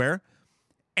 Lincoln Square.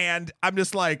 And I'm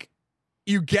just like,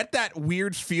 you get that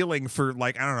weird feeling for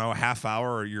like, I don't know, a half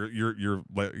hour, or your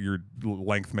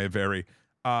length may vary,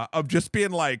 of just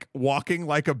being like walking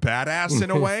like a badass in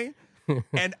a way.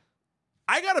 And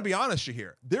I gotta be honest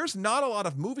here, there's not a lot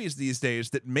of movies these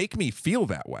days that make me feel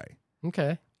that way.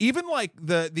 Okay. Even like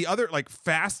the other, like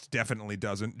Fast definitely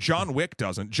doesn't. John Wick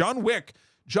doesn't. John Wick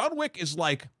is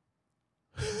like,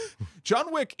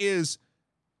 John Wick is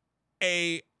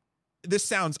this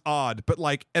sounds odd, but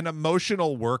like an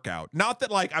emotional workout. Not that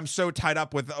like I'm so tied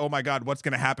up with, oh my God, what's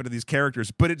going to happen to these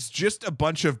characters, but it's just a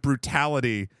bunch of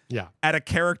brutality at a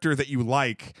character that you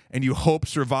like and you hope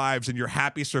survives and you're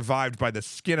happy survived by the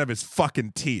skin of his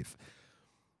fucking teeth.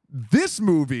 This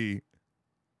movie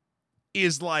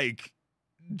is like,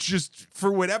 just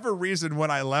for whatever reason, when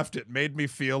I left it, made me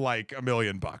feel like $1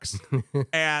 million.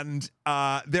 And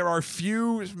there are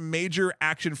few major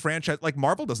action franchise, like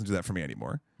Marvel doesn't do that for me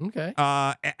anymore. Okay.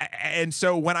 And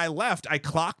so when I left, I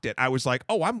clocked it. I was like,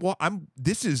 oh,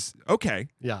 this is okay.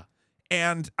 Yeah.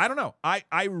 And I don't know.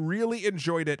 I really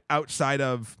enjoyed it outside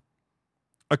of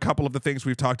a couple of the things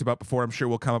we've talked about before. I'm sure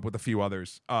we'll come up with a few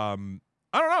others. I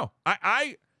don't know.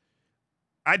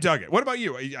 I dug it. What about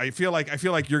you? I feel like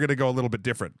you're going to go a little bit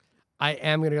different. I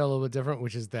am going to go a little bit different,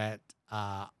 which is that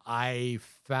I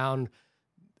found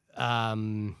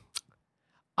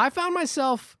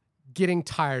myself getting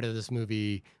tired of this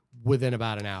movie within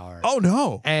about an hour. Oh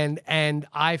no! And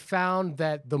I found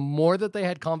that the more that they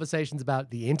had conversations about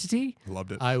the entity,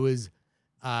 loved it. I was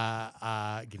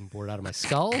getting bored out of my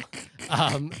skull.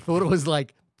 Thought it was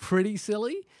like pretty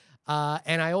silly.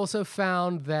 And I also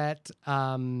found that,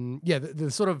 the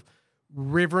sort of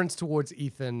reverence towards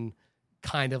Ethan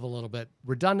kind of a little bit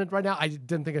redundant right now. I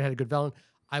didn't think it had a good villain.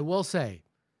 I will say,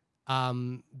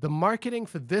 the marketing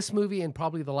for this movie and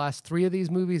probably the last 3 of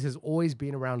these movies has always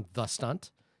been around the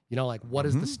stunt. You know, like what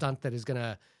is the stunt that is going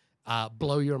to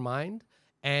blow your mind?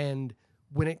 And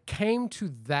when it came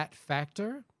to that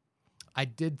factor, I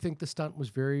did think the stunt was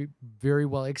very, very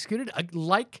well executed.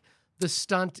 Like the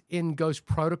stunt in Ghost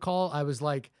Protocol, I was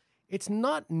like, it's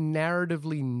not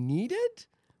narratively needed,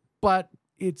 but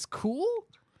it's cool.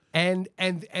 And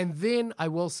then I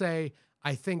will say,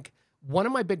 I think one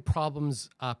of my big problems,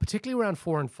 particularly around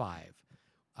 4 and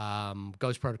 5,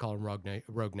 Ghost Protocol and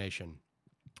Rogue Nation,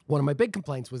 one of my big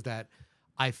complaints was that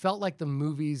I felt like the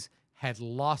movies had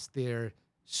lost their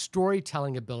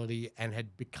storytelling ability and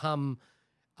had become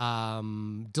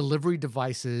delivery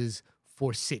devices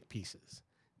for set pieces.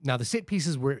 Now, the set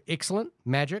pieces were excellent,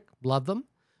 magic, love them,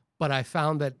 but I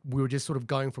found that we were just sort of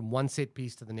going from one set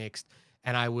piece to the next,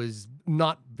 and I was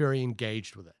not very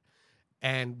engaged with it.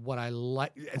 And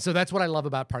so that's what I love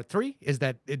about part 3, is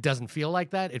that it doesn't feel like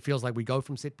that. It feels like we go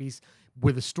from set piece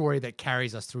with a story that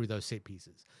carries us through those set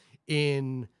pieces.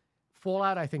 In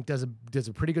Fallout, I think does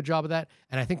a pretty good job of that.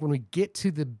 And I think when we get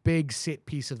to the big set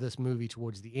piece of this movie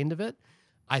towards the end of it,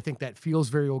 I think that feels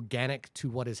very organic to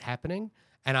what is happening.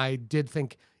 And I did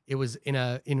think it was in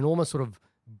an almost sort of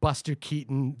Buster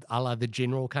Keaton a la The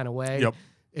General kind of way. Yep.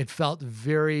 It felt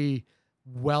very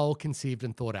well conceived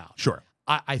and thought out. Sure.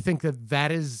 I think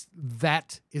that is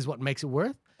what makes it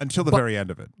worth. Until the very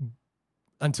end of it.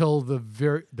 Until the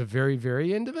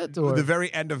very end of it? Or the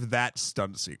very end of that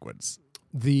stunt sequence.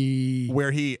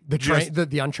 Where he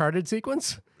the Uncharted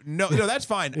sequence? No, that's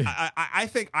fine. I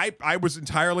think I was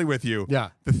entirely with you.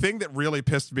 Yeah. The thing that really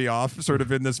pissed me off sort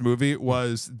of in this movie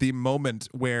was the moment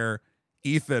where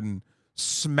Ethan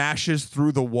smashes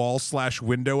through the wall /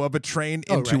 window of a train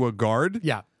into a guard.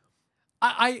 Yeah.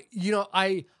 I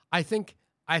think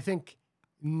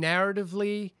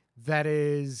narratively that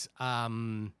is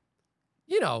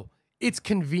it's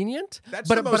convenient. That's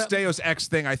the most Deus Ex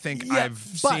thing I think I've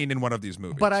seen in one of these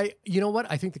movies. But you know what?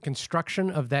 I think the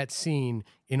construction of that scene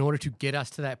in order to get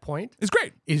us to that point is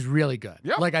great. Is really good.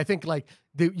 Yeah. Like I think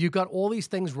you got all these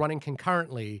things running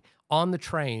concurrently on the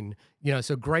train.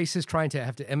 So Grace is trying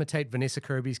to imitate Vanessa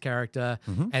Kirby's character,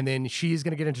 and then she's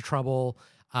going to get into trouble.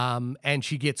 and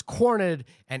she gets cornered.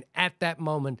 And at that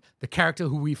moment, the character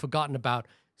who we've forgotten about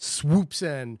swoops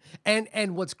in.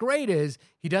 And what's great is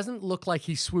he doesn't look like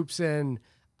he swoops in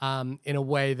a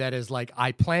way that is like,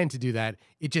 I plan to do that.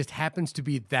 It just happens to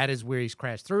be that is where he's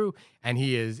crashed through, and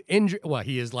he is injured. Well,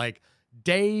 he is like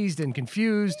dazed and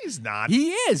confused. He's not.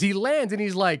 He is. He lands and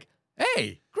he's like,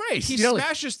 hey, Grace. He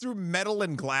smashes through metal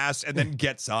and glass and then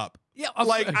gets up. Yeah,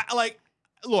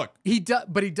 look.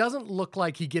 But he doesn't look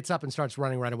like he gets up and starts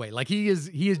running right away. Like he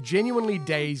is genuinely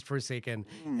dazed for a second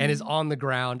and is on the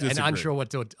ground and unsure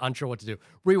what to do.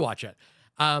 Rewatch it.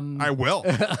 I will.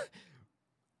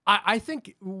 I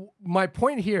think my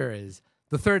point here is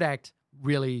the third act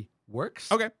really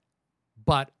works. Okay.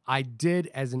 But I did,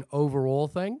 as an overall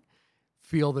thing,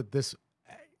 feel that this,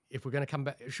 if we're going to come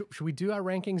back, should we do our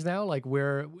rankings now? Like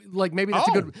maybe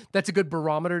that's a good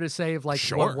barometer to say of like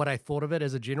sure. what I thought of it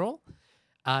as a general.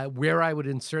 Where I would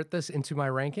insert this into my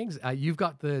rankings. You've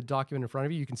got the document in front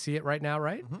of you. You can see it right now,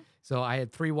 right? Mm-hmm. So I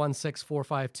had 3, 1, 6, 4,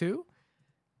 5, 2.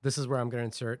 This is where I'm going to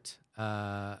insert.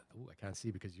 I can't see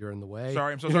because you're in the way.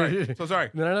 Sorry, I'm so sorry. So sorry.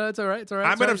 No, it's all right. It's all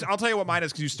right. I'll tell you what mine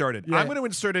is because you started. Yeah. I'm going to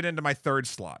insert it into my third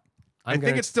slot. I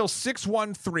think it's still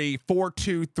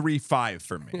 613-4235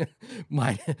 for me.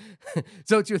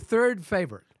 So it's your third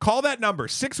favorite. Call that number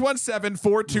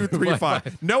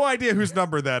 617-4235. No idea whose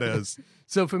number that is.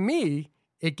 So for me,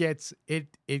 it goes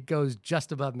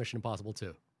just above Mission Impossible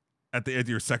 2. At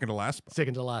your second to last spot.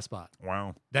 Second to last spot.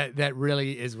 Wow. That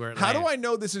really is where it How lands. do I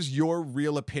know this is your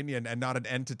real opinion and not an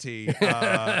entity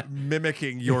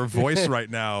mimicking your voice right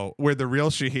now, where the real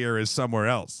Shahir is somewhere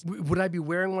else? Would I be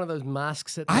wearing one of those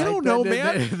masks at night? I don't know,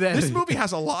 man. This movie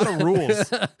has a lot of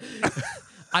rules.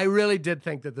 I really did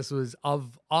think that this was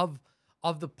of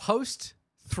the post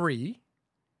 3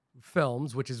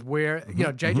 films, which is where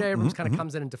J.J. Abrams kind of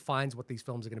comes in and defines what these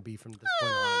films are going to be from this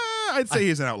point on. I'd say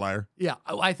he's an outlier. Yeah,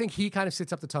 I think he kind of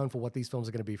sets up the tone for what these films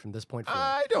are going to be from this point forward.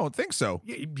 I don't think so.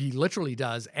 He literally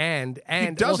does, and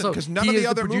he doesn't, because none of the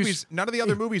other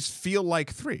movies feel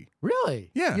like 3.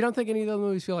 Really? Yeah. You don't think any of the other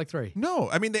movies feel like 3? No,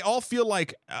 I mean they all feel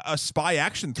like a spy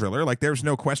action thriller. Like there's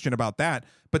no question about that.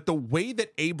 But the way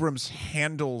that Abrams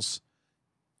handles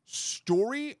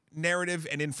story, narrative,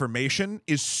 and information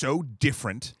is so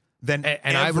different.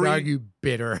 I would argue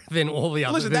better than all the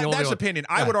others. Listen, that's opinion.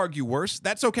 I would argue worse.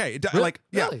 That's okay.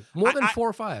 Really? More than 4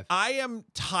 or 5. I am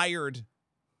tired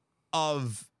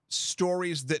of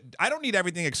stories that I don't need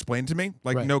everything explained to me,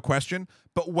 no question.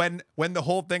 But when the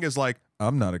whole thing is like,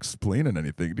 I'm not explaining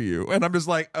anything to you, and I'm just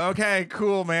like, okay,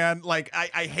 cool, man. Like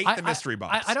I hate the mystery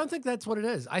box. I don't think that's what it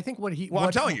is. I think what he. Well,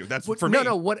 I'm telling you, that's for me.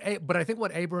 But I think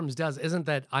what Abrams does isn't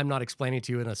that I'm not explaining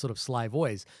to you in a sort of sly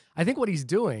voice. I think what he's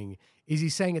doing is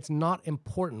he's saying it's not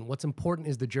important. What's important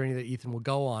is the journey that Ethan will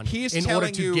go on in order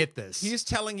to get this. He's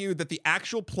telling you that the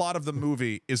actual plot of the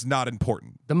movie is not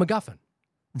important. The MacGuffin.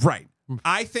 Right.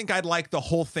 I think I'd like the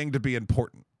whole thing to be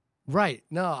important. Right.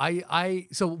 No,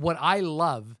 so what I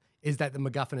love is that the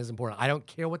MacGuffin is important. I don't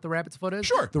care what the rabbit's foot is.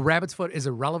 Sure. The rabbit's foot is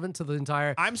irrelevant to the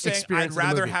entire I'm saying experience I'd rather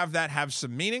of the movie. have that have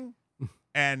some meaning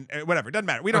and whatever. It doesn't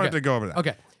matter. We don't have to go over that.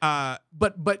 Okay.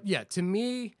 But yeah, to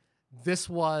me, this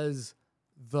was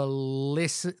the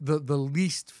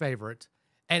least favorite.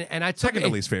 And I took second to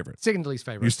least favorite. Second to least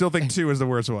favorite. You still think 2 is the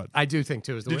worst one? I do think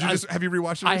 2 is the worst. Have you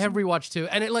rewatched it? I have rewatched 2,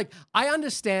 and I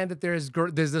understand that there's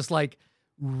this like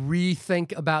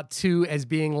rethink about 2 as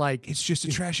being like it's just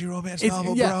a trashy romance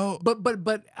novel, bro.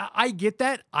 But I get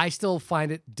that. I still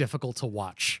find it difficult to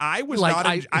watch. I was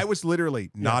I was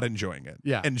literally not enjoying it.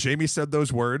 Yeah. And Jamie said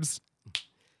those words.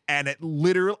 And it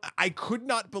literally, I could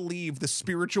not believe the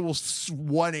spiritual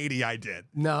 180 I did.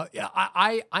 No,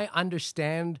 I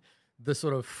understand the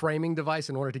sort of framing device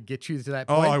in order to get you to that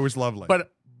point. Oh, it was lovely.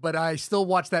 But I still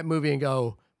watch that movie and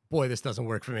go, boy, this doesn't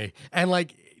work for me. And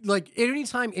like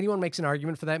anytime anyone makes an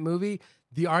argument for that movie,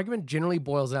 the argument generally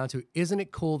boils down to, isn't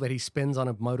it cool that he spins on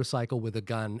a motorcycle with a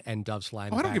gun and doves fly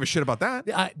in the I don't give a shit about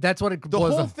that. That's what it boils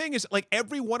down. The whole thing is like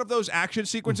every one of those action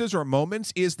sequences or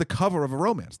moments is the cover of a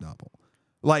romance novel.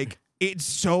 Like, it's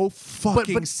so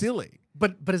fucking silly.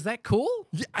 But is that cool?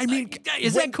 Yeah, I mean,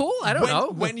 is that cool? I don't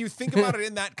know. When you think about it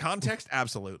in that context,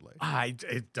 absolutely.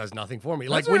 It does nothing for me.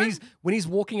 Like when he's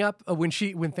walking up, when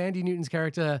Thandie Newton's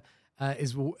character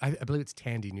is, I believe it's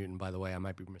Tandy Newton, by the way, I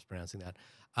might be mispronouncing that.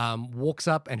 Walks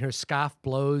up and her scarf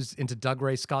blows into Doug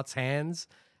Ray Scott's hands.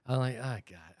 I'm like, oh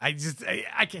God, I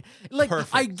can't. Like,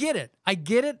 perfect. I get it. I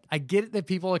get it that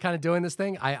people are kind of doing this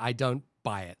thing. I don't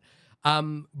buy it.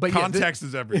 But context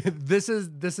is everything. This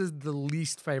is the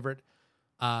least favorite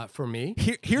for me.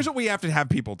 Here's what we have to have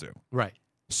people do. Right.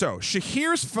 So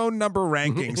Shahir's phone number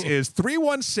rankings is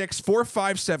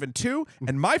 316-4572,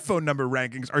 and my phone number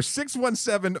rankings are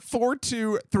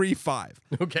 617-4235.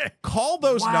 Okay. Call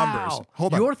those numbers.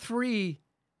 Hold on. You're three.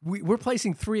 We're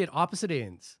placing three at opposite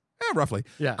ends. Roughly.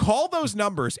 Yeah. Call those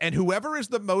numbers, and whoever is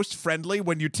the most friendly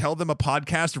when you tell them a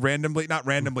podcast not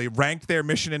randomly, ranked their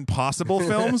Mission Impossible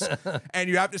films, and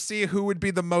you have to see who would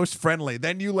be the most friendly.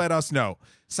 Then you let us know.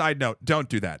 Side note, don't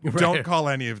do that. Right. Don't call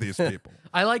any of these people.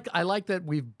 I like that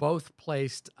we've both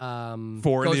placed Four in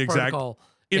Ghost the exact- Protocol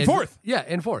in fourth. Yeah,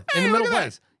 in fourth. Hey, in the look middle at that.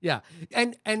 place. Yeah.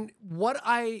 And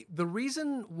the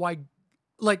reason why,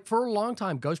 like, for a long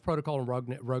time, Ghost Protocol and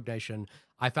Rogue Nation,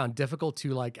 I found difficult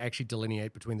to like actually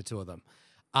delineate between the two of them.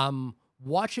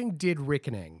 Watching Dead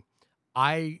Reckoning,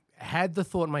 I had the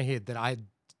thought in my head that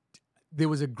there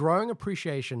was a growing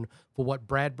appreciation for what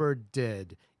Brad Bird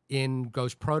did in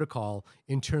Ghost Protocol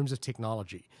in terms of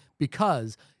technology,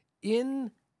 because in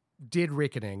Dead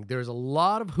Reckoning, there's a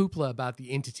lot of hoopla about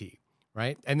the entity,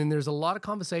 right? And then there's a lot of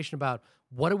conversation about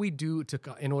what do we do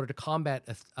in order to combat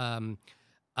an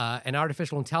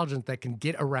artificial intelligence that can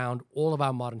get around all of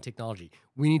our modern technology.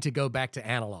 We need to go back to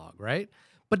analog, right?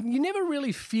 But you never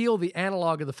really feel the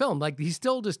analog of the film. Like, he's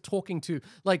still just talking to,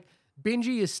 like,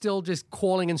 Benji is still just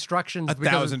calling instructions.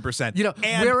 1,000%. You know,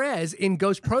 And- whereas in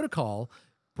Ghost Protocol,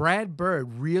 Brad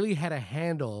Bird really had a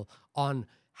handle on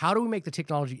how do we make the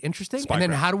technology interesting, and then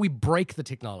Spycraft. how do we break the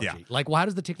technology? Yeah. Like, well, how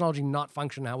does the technology not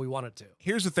function how we want it to?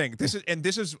 Here's the thing. This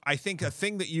is I think a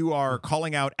thing that you are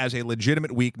calling out as a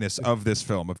legitimate weakness of this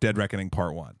film, of Dead Reckoning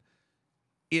Part 1,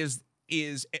 is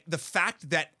the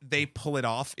fact that they pull it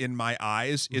off, in my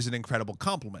eyes, is an incredible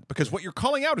compliment, because what you're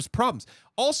calling out is problems.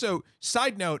 Also,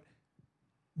 side note,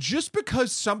 just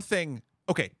because something,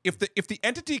 okay, if the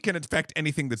entity can affect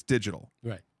anything that's digital,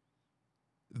 Right.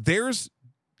 there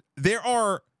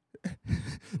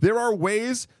are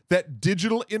ways that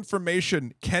digital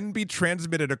information can be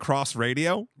transmitted across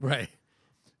radio, Right.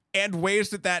 and ways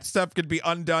that stuff could be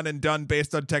undone and done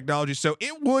based on technology. So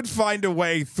it would find a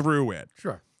way through it.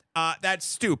 Sure. That's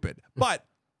stupid. But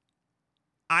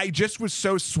I just was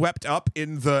so swept up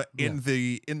in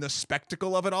the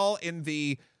spectacle of it all, in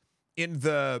the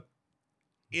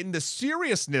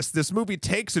seriousness this movie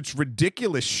takes its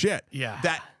ridiculous shit. Yeah.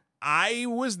 That I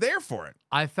was there for it.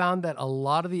 I found that a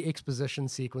lot of the exposition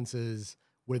sequences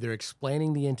where they're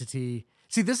explaining the entity.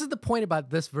 See, this is the point about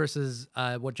this versus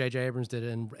what J.J. Abrams did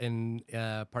in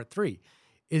Part 3,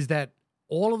 is that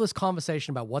all of this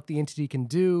conversation about what the entity can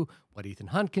do, what Ethan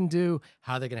Hunt can do,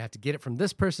 how they're going to have to get it from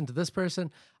this person to this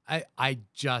person, I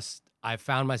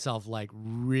found myself like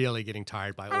really getting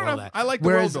tired by all don't of know. that. I like the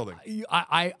world building.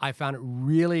 I found it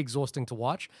really exhausting to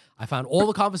watch. I found all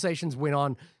the conversations went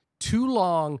on too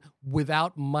long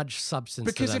without much substance.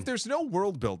 Because to them. if there's no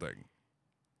world building,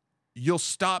 you'll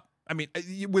stop. I mean,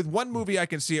 with one movie, I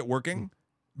can see it working,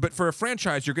 but for a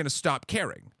franchise, you're going to stop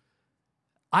caring.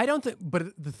 I don't think, but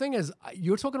the thing is,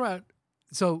 you're talking about,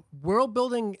 so world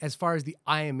building as far as the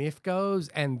IMF goes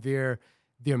and their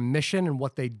mission and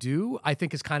what they do, I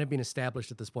think has kind of been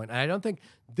established at this point. And I don't think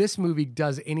this movie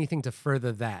does anything to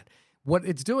further that. What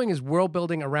it's doing is world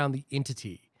building around the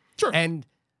entity. Sure. And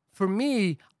for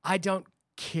me, I don't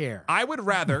care. I would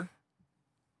rather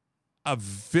a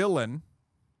villain,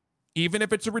 even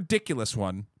if it's a ridiculous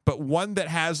one, but one that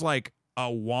has like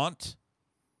a want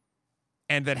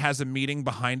and that has a meaning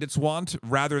behind its want,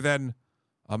 rather than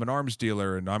I'm an arms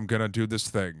dealer and I'm gonna do this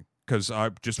thing because I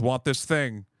just want this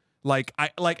thing.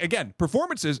 Again,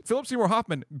 performances, Philip Seymour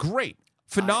Hoffman, great,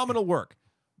 phenomenal work.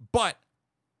 But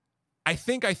I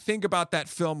think about that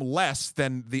film less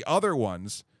than the other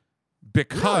ones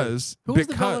because Who was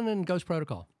the villain in Ghost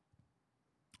Protocol?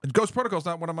 Ghost Protocol is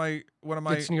not one of my.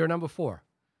 It's your number 4.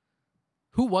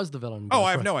 Who was the villain? in Oh, Ghost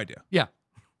I have Protocol? no idea. Yeah.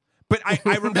 But I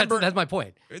remember that's my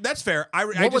point. That's fair.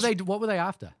 What were they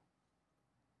after?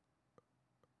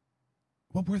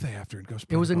 What were they after in Ghost It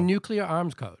Protocol? was a nuclear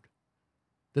arms code.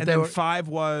 And then 5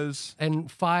 was. And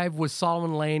 5 was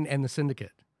Solomon Lane and the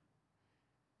Syndicate.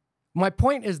 My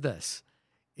point is this,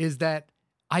 is that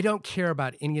I don't care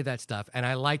about any of that stuff, and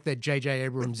I like that J.J.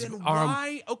 Abrams' Then arm.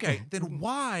 why? Okay, then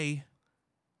why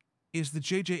is the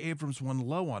J.J. Abrams one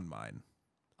low on mine?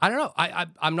 I don't know.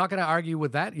 I'm not going to argue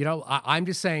with that. You know, I'm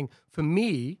just saying, for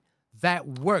me, that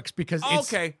works because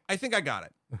it's... Okay, I think I got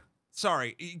it.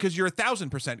 Sorry, because you're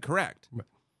 1,000% correct. Right.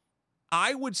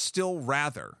 I would still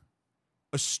rather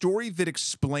a story that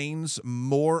explains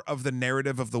more of the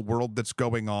narrative of the world that's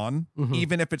going on, Mhm.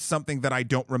 even if it's something that I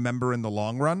don't remember in the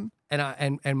long run. And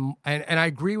I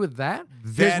agree with that.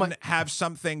 Then have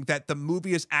something that the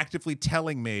movie is actively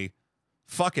telling me,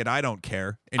 fuck it, I don't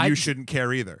care, and you shouldn't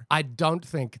care either. I don't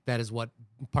think that is what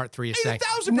Part 3 is It saying.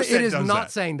 1000% It is does not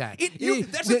that. saying that.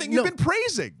 That's the thing you've been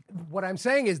praising. What I'm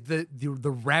saying is the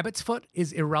rabbit's foot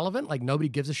is irrelevant. Like nobody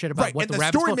gives a shit about Right, what and the the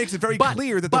rabbit's story foot. makes it very But-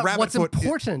 clear that the but rabbit what's foot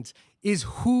important is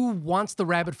who wants the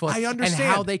rabbit foot I understand.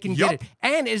 and how they can Yup. get it.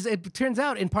 And as it turns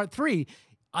out in part 3,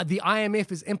 the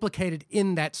IMF is implicated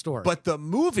in that story. But the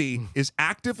movie is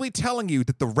actively telling you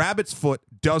that the rabbit's foot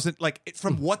doesn't,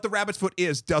 from what the rabbit's foot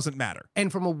is, doesn't matter.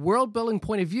 And from a world building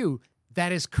point of view,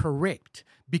 that is correct.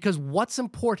 Because what's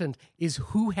important is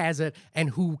who has it and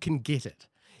who can get it.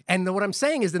 And what I'm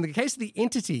saying is, in the case of the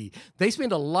entity, they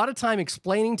spend a lot of time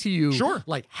explaining to you, Sure,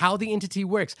 like how the entity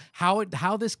works, how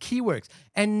this key works,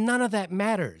 and none of that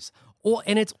matters.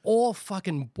 And it's all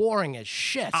fucking boring as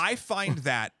shit. I find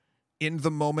that in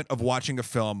the moment of watching a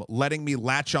film, letting me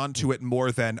latch onto it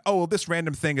more than, oh, well, this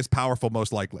random thing is powerful,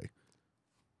 most likely.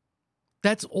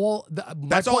 That's all.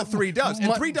 That's all 3 does,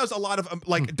 and 3 does a lot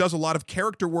of does a lot of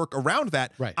character work around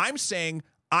that. Right. I'm saying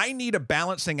I need a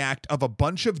balancing act of a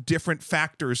bunch of different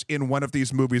factors in one of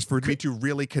these movies for me to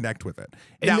really connect with it.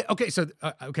 Now,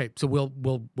 So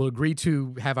we'll agree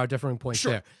to have our differing points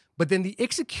Sure. there. But then the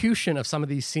execution of some of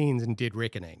these scenes in Dead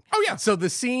Reckoning. Oh, yeah. So the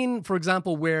scene, for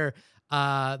example, where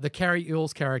the Carrie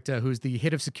Eels character, who's the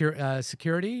head of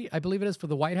security, I believe it is, for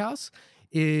the White House,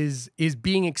 is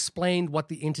being explained what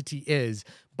the entity is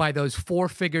by those 4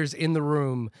 figures in the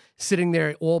room sitting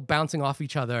there all bouncing off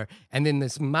each other, and then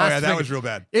this massive. Oh, yeah, that was real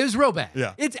bad. It was real bad.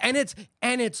 Yeah.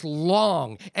 It's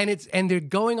long, and they're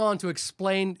going on to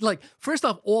explain, like, first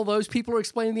off, all those people are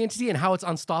explaining the entity and how it's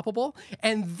unstoppable,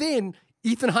 and then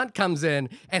Ethan Hunt comes in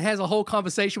and has a whole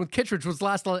conversation with Kittredge, which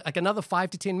lasts like another 5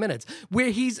 to 10 minutes,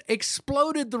 where he's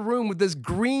exploded the room with this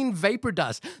green vapor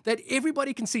dust that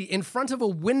everybody can see in front of a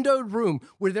windowed room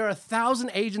where there are 1,000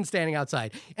 agents standing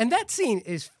outside. And that scene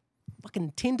is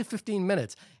fucking 10 to 15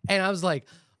 minutes. And I was like,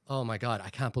 oh my God, I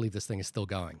can't believe this thing is still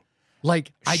going.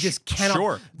 Like, I just cannot.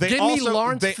 Sure. Give me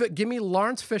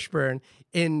Lawrence Fishburne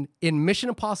in Mission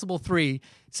Impossible 3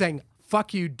 saying,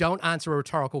 fuck you, don't answer a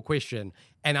rhetorical question.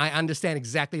 And I understand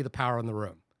exactly the power in the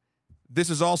room. This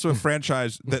is also a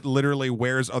franchise that literally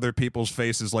wears other people's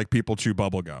faces like people chew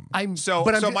bubblegum.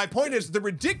 My point is the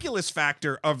ridiculous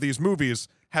factor of these movies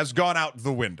has gone out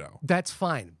the window. That's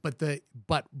fine. But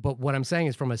what I'm saying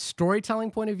is, from a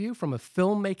storytelling point of view, from a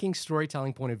filmmaking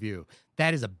storytelling point of view,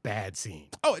 that is a bad scene.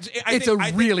 Oh, I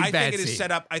think it is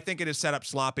set up. I think it is set up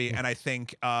sloppy, and I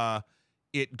think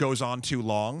it goes on too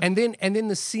long. And then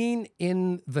the scene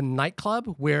in the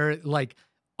nightclub where, like,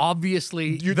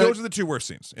 obviously those are the 2 worst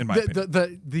scenes in my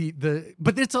opinion.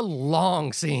 But it's a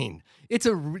long scene. These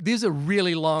are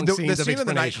really long scenes. The of scene in the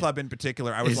explanation. nightclub in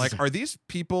particular, I was like, are these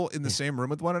people in the same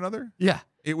room with one another? Yeah.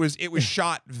 It was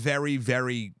shot very,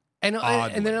 very and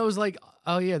oddly. then I was like,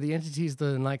 oh yeah, the entity's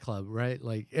the nightclub, right?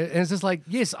 Like, and it's just like,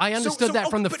 yes, I understood that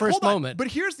from the first moment. But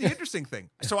here's the interesting thing.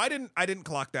 So I didn't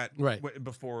clock that right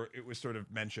before it was sort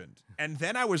of mentioned, and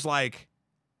then I was like,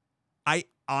 I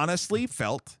honestly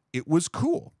felt it was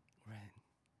cool. Right.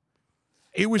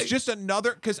 It was just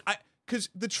another because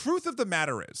the truth of the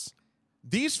matter is,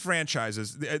 these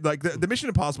franchises, like the Mission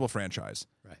Impossible franchise,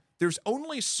 right? There's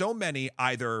only so many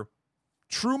either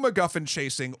true MacGuffin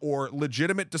chasing or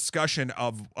legitimate discussion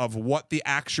of what the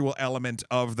actual element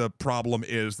of the problem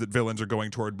is that villains are going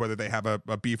toward, whether they have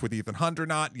a beef with Ethan Hunt or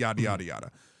not, yada, yada,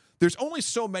 yada. There's only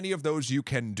so many of those you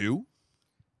can do.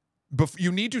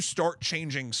 You need to start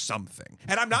changing something.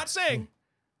 And I'm not saying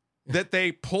that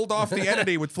they pulled off the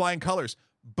entity with flying colors,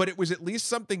 but it was at least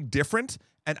something different,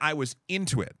 and I was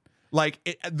into it. Like,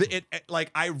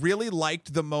 I really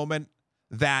liked the moment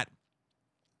that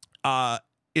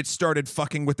it started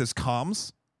fucking with his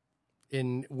comms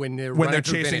when they're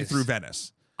chasing through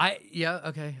Venice.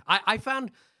 I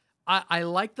found I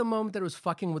liked the moment that it was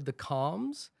fucking with the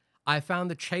comms. I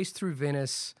found the chase through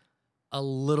Venice a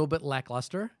little bit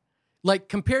lackluster, like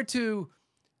compared to.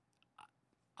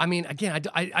 I mean, again,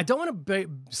 I don't want to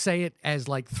say it as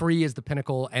like 3 is the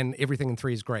pinnacle and everything in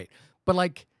 3 is great, but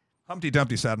like. Humpty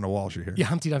Dumpty sat on a wall, you hear? Yeah,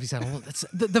 Humpty Dumpty sat on a wall. That's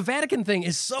the Vatican thing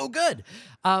is so good.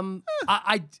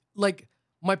 I like.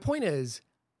 My point is,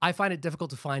 I find it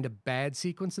difficult to find a bad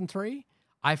sequence in 3.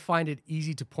 I find it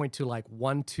easy to point to like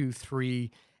 1, 2, 3,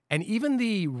 and even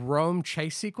the Rome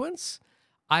chase sequence.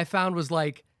 I found was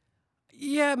like,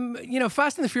 yeah,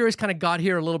 Fast and the Furious kind of got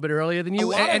here a little bit earlier than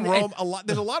you.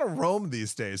 There's a lot of Rome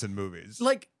these days in movies.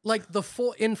 Like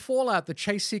in Fallout, the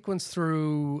chase sequence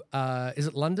through is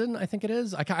it London? I think it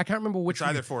is. I can't remember which. It's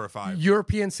either 4 or 5.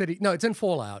 European city. No, it's in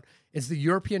Fallout. It's the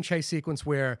European chase sequence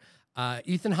where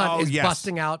Ethan Hunt is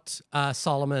busting out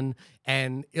Solomon,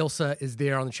 and Ilsa is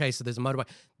there on the chase. So there's a motorbike.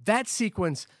 That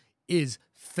sequence is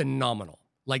phenomenal.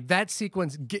 Like that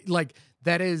sequence, like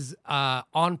that is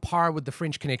on par with the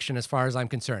French Connection as far as I'm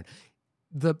concerned.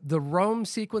 The Rome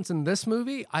sequence in this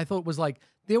movie, I thought was like,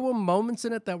 there were moments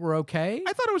in it that were okay.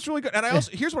 I thought it was really good. And I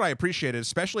also, here's what I appreciated,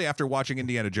 especially after watching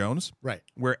Indiana Jones, Right.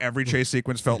 where every chase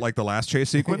sequence felt like the last chase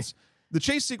sequence. The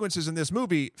chase sequences in this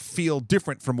movie feel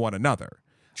different from one another.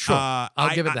 Sure.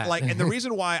 I'll give it that. And the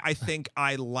reason why I think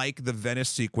I like the Venice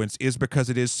sequence is because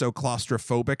it is so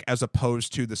claustrophobic as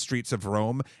opposed to the streets of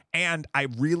Rome. And I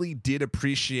really did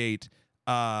appreciate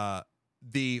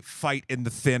the fight in the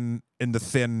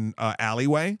thin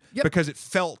alleyway because it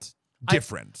felt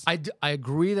different. I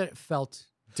agree that it felt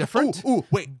different. Ooh,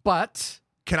 wait. But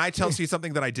Can I tell you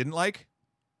something that I didn't like?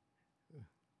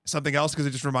 Something else, because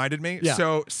it just reminded me. Yeah.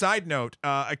 So, side note,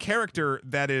 a character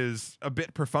that is a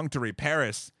bit perfunctory,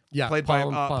 Paris, played by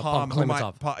Palm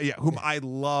Klimentov. whom I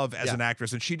love as an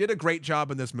actress, and she did a great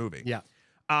job in this movie. Yeah.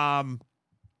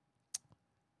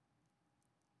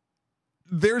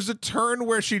 There's a turn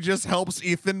where she just helps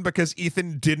Ethan because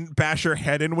Ethan didn't bash her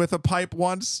head in with a pipe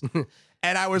once,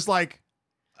 and I was like,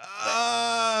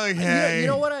 okay. You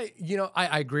know what?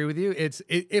 I agree with you. It's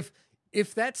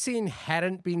if that scene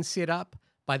hadn't been set up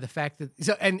by the fact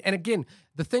that and again,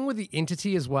 the thing with the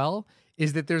entity as well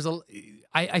is that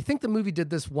I think the movie did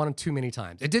this one too many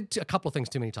times. It did a couple of things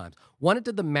too many times. One, it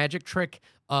did the magic trick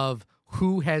of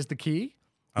who has the key.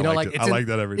 I like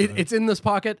that every time. It's in this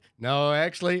pocket. No,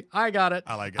 actually, I got it.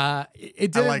 I like it.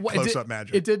 It did I like close-up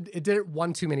magic. It did it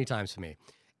one too many times for me.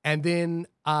 And then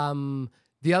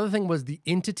the other thing was the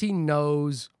entity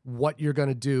knows what you're going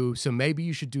to do, so maybe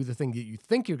you should do the thing that you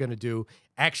think you're going to do.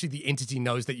 Actually, the entity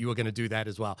knows that you are going to do that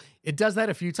as well. It does that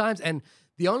a few times, and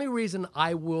the only reason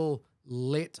I will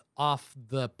let off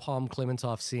the Palm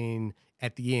Klimentov scene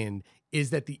at the end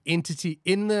is that the entity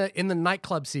in the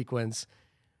nightclub sequence,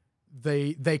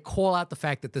 they call out the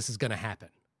fact that this is going to happen.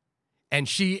 And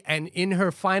in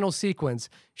her final sequence,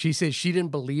 she says she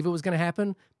didn't believe it was going to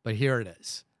happen, but here it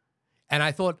is. And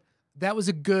I thought that was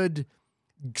a good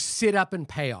sit up and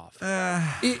payoff.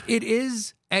 It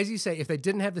is, as you say, if they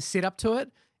didn't have the sit up to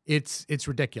it, it's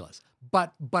ridiculous.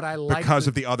 But I like because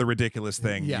of the other ridiculous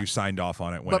thing you signed off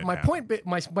on it when. But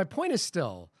my point is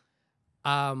still,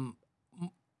 unlike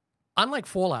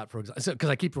Fallout, for example, because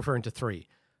I keep referring to 3.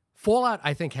 Fallout,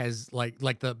 I think, has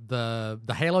like the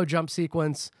Halo jump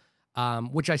sequence,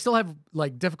 which I still have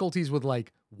like difficulties with.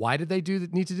 Like, why did they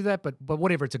need to do that? But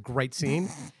whatever, it's a great scene.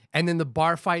 And then the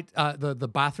bar fight, the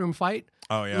bathroom fight.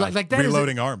 Oh yeah, like that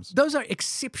reloading arms. Those are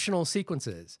exceptional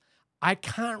sequences. I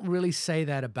can't really say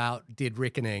that about Dead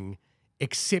Reckoning,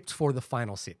 except for the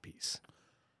final set piece.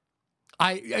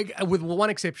 I with one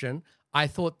exception, I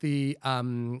thought the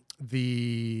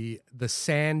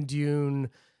sand dune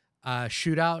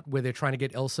shootout where they're trying to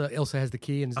get Ilsa. Ilsa has the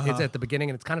key, and it's at the beginning,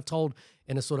 and it's kind of told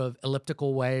in a sort of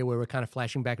elliptical way where we're kind of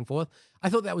flashing back and forth. I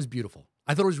thought that was beautiful.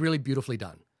 I thought it was really beautifully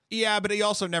done. Yeah, but he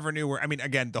also never knew where. I mean,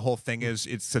 again, the whole thing is,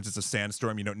 since it's a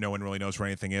sandstorm, no one really knows where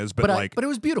anything is. But it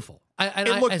was beautiful.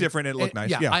 It looked different. It looked nice.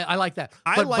 Yeah, I like that.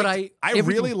 I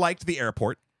really liked the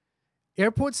airport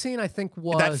scene. I think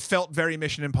that felt very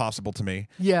Mission Impossible to me.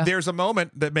 Yeah, there's a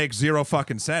moment that makes zero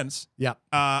fucking sense. Yeah,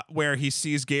 where he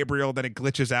sees Gabriel, then it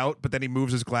glitches out, but then he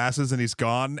moves his glasses and he's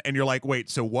gone, and you're like, wait,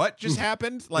 so what just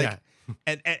happened? Like. Yeah.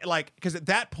 And like, because at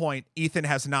that point, Ethan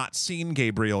has not seen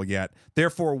Gabriel yet.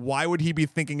 Therefore, why would he be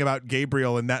thinking about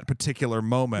Gabriel in that particular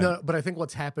moment? No, but I think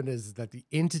what's happened is that the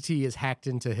entity is hacked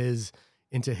into his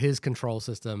control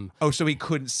system. Oh, so he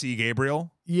couldn't see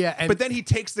Gabriel? Yeah. But then he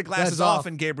takes the glasses off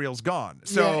and Gabriel's gone.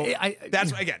 So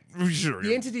that's, again, sure.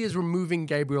 The entity is removing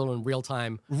Gabriel in real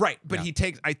time. Right. But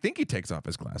I think he takes off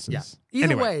his glasses. Yeah.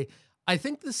 Either way, I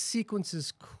think the sequence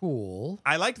is cool.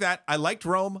 I like that. I liked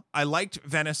Rome. I liked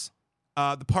Venice.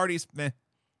 The parties, meh.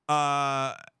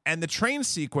 And the train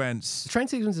sequence. The train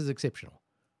sequence is exceptional.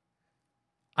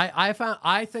 I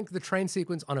think the train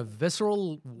sequence on a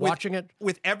visceral watching it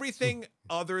with everything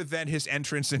other than his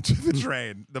entrance into the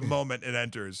train, the moment it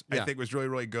enters, I think was really,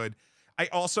 really good. I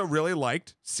also really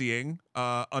liked seeing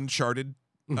Uncharted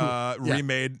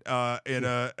remade in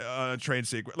a train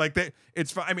sequence. Like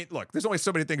it's fine. I mean, look, there's only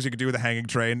so many things you can do with a hanging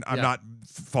train. I'm not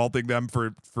faulting them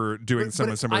for doing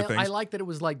some similar things. I like that it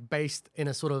was like based in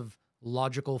a sort of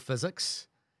logical physics.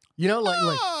 You know,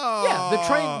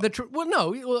 the train. Well,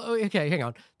 no. Okay, hang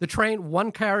on. The train.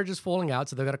 One carriage is falling out,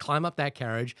 so they've got to climb up that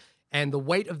carriage, and the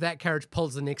weight of that carriage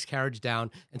pulls the next carriage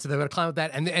down, and so they've got to climb up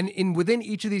that. And within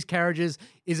each of these carriages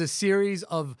is a series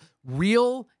of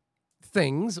real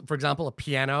things, for example, a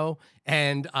piano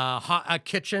and a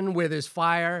kitchen where there's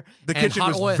fire. The and kitchen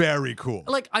hot was oil. very cool.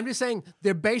 Like, I'm just saying,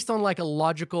 they're based on like a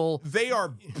logical. They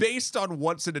are based on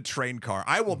what's in a train car.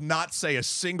 I will not say a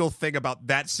single thing about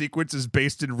that sequence is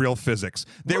based in real physics.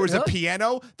 There was a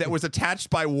piano that was attached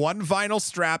by one vinyl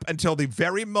strap until the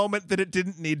very moment that it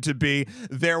didn't need to be.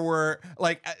 There were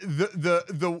like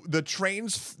the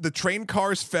train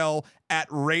cars fell at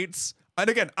rates. And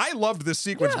again, I loved this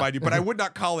sequence, mind you, but I would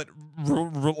not call it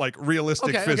like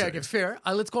realistic physics. Okay, fair.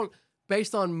 Let's call it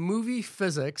based on movie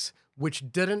physics,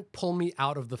 which didn't pull me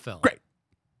out of the film. Great.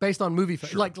 Based on movie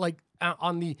physics,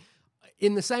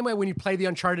 in the same way when you play the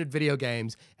Uncharted video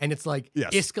games and it's like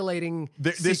escalating.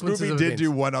 This movie did events.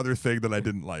 do one other thing that I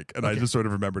didn't like, and I just sort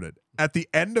of remembered it. At the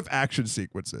end of action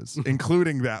sequences,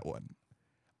 including that one,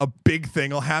 a big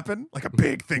thing will happen. Like a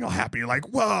big thing will happen. You're like,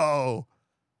 whoa.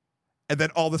 And then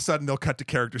all of a sudden they'll cut to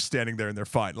characters standing there and they're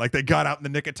fine. Like they got out in the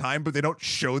nick of time, but they don't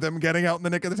show them getting out in the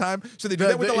nick of the time. So they do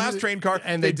that with the last train car.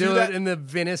 And they do that in the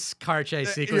Venice car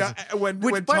chase sequence. Yeah, when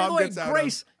by Tom the way, gets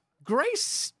out.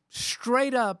 Grace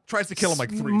straight up Tries to kill him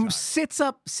like 3 times.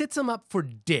 Sits him up for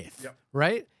death. Yep.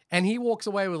 Right? And he walks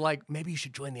away with like, maybe you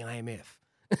should join the IMF.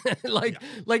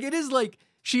 like it is like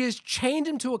she has chained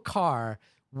him to a car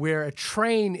where a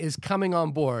train is coming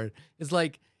on board. It's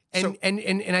like and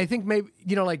I think maybe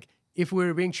like if we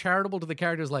were being charitable to the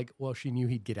characters, like, well, she knew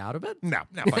he'd get out of it. No,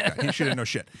 fuck that. He shouldn't know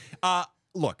shit.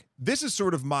 Look, this is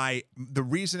sort of the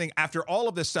reasoning after all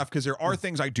of this stuff, because there are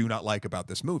things I do not like about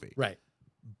this movie. Right.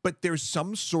 But there's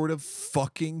some sort of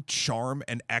fucking charm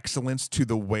and excellence to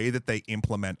the way that they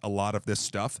implement a lot of this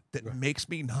stuff that makes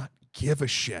me not give a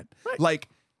shit. Right. Like,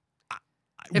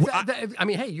 I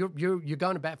mean, hey, you're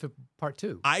going to bat for part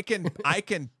 2. I could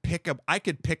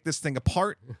pick this thing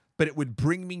apart, but it would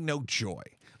bring me no joy.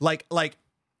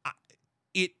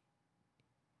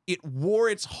 It wore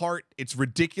its heart, its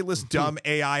ridiculous, dumb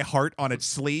AI heart on its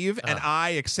sleeve, and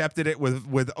I accepted it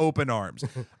with open arms.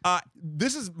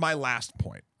 This is my last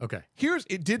point. Okay.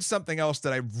 It did something else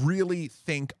that I really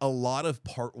think a lot of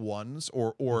part ones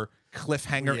or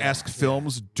cliffhanger-esque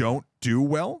films don't do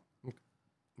well.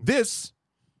 This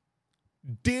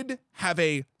did have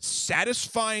a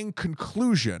satisfying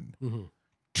conclusion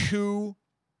to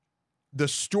the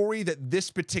story that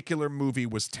this particular movie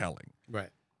was telling. Right.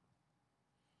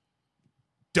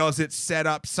 Does it set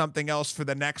up something else for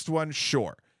the next one?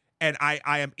 Sure. And I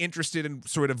am interested in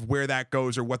sort of where that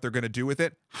goes or what they're going to do with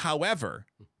it. However,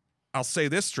 I'll say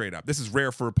this straight up. This is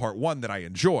rare for a part 1 that I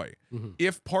enjoy.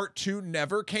 If part 2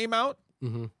 never came out,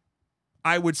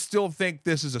 I would still think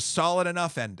this is a solid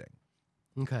enough ending.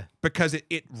 Okay. Because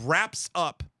it wraps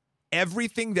up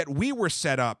everything that we were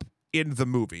set up in the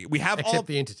movie. We have except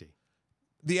the entity.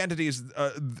 The entity is,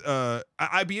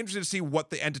 I'd be interested to see what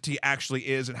the entity actually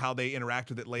is and how they interact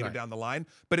with it later down the line.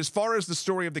 But as far as the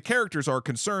story of the characters are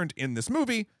concerned in this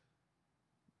movie,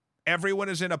 everyone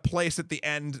is in a place at the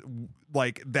end,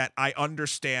 like, that I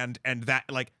understand, and that,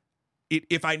 like,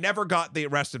 if I never got the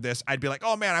rest of this, I'd be like,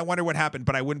 oh man, I wonder what happened,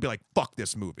 but I wouldn't be like, fuck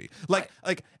this movie.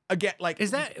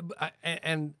 Is that,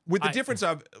 and with the difference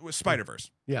of Spider-Verse.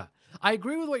 Yeah. I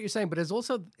agree with what you're saying, but there's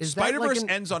also Spider-Verse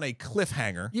ends on a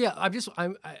cliffhanger. Yeah, I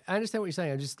understand what you're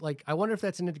saying. I'm just like, I wonder if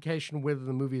that's an indication whether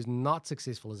the movie is not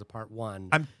successful as a part 1.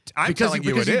 I'm telling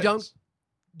you, because it you is.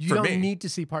 You don't need to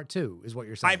see part 2, is what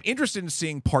you're saying. I'm interested in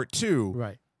seeing part 2,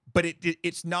 right? But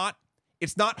it's not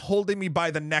holding me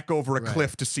by the neck over a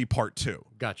cliff to see part 2.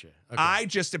 Gotcha. Okay. I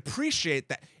just appreciate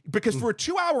that, because for a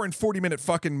 2 hour and 40-minute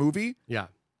fucking movie,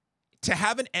 to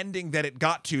have an ending that it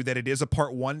got to, that it is a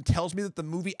part 1, tells me that the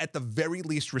movie at the very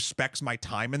least respects my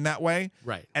time in that way.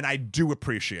 Right. And I do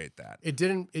appreciate that. You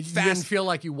didn't feel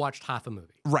like you watched half a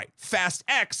movie. Right. Fast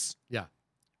X. Yeah.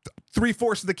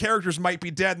 3/4 of the characters might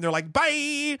be dead and they're like,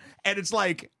 bye. And it's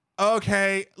like,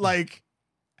 okay, like,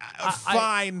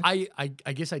 fine. I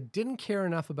guess I didn't care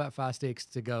enough about Fast X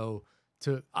to go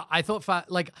to. I thought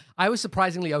I was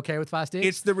surprisingly okay with Fast X.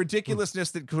 It's the ridiculousness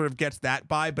that sort of gets that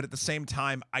by, but at the same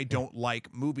time, I don't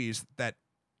like movies that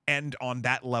end on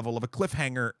that level of a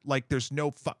cliffhanger. Like, there's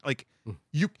no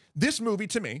this movie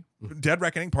to me, Dead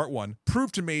Reckoning Part 1,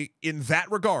 proved to me in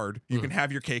that regard, you can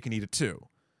have your cake and eat it too.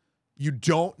 You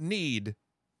don't need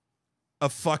a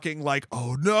fucking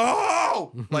oh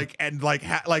no,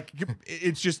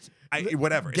 it's just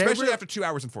whatever. Especially after 2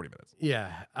 hours and 40 minutes.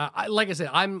 Yeah, like I said,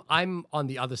 I'm on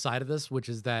the other side of this, which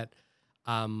is that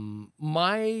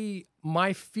my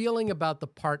feeling about the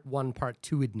part 1, part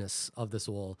 2-edness of this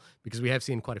all, because we have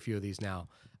seen quite a few of these now,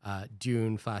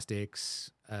 Dune, Fast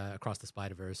X, Across the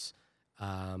Spider-Verse,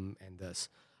 and this,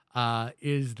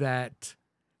 is that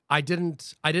I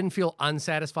didn't feel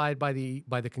unsatisfied by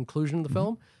the conclusion of the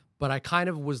film, but I kind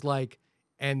of was like,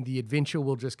 and the adventure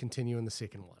will just continue in the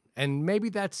second one. And maybe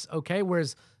that's okay.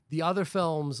 Whereas the other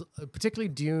films, particularly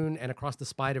Dune and Across the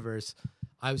Spider-Verse,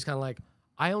 I was kind of like,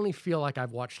 I only feel like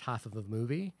I've watched half of the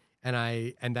movie,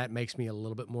 and that makes me a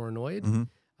little bit more annoyed.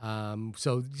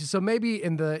 So maybe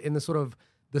in the sort of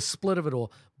the split of it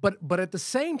all, but at the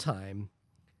same time,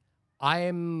 I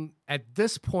am at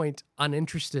this point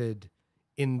uninterested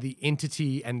in the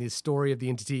entity and the story of the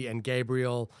entity and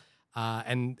Gabriel,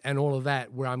 and all of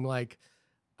that. Where I'm like,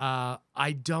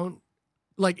 I don't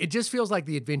like. It just feels like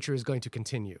the adventure is going to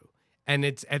continue, and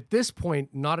it's at this point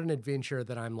not an adventure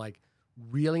that I'm like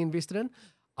really invested in.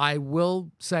 I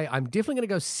will say I'm definitely going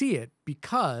to go see it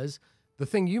because the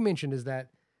thing you mentioned is that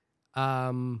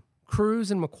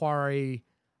Cruise and Macquarie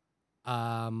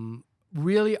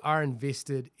really are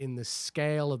invested in the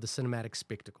scale of the cinematic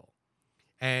spectacle.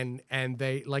 And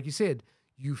they, like you said,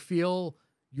 you feel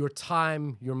your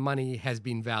time, your money has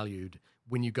been valued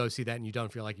when you go see that and you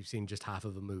don't feel like you've seen just half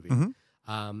of a movie.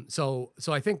 So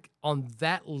I think on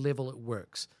that level it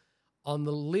works. On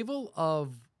the level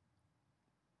of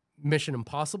Mission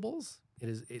Impossibles,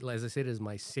 as I said, is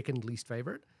my second least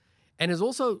favorite. And is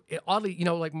also, oddly,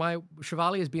 like my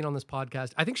Chevalier has been on this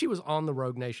podcast. I think she was on the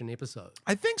Rogue Nation episode.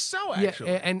 I think so,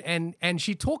 actually. Yeah, and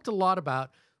she talked a lot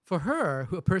about, for her,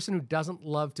 a person who doesn't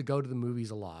love to go to the movies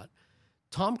a lot,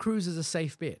 Tom Cruise is a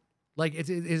safe bet. Like it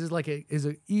is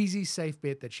an easy safe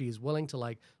bet that she is willing to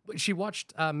like. But she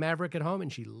watched Maverick at home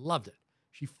and she loved it.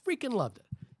 She freaking loved it.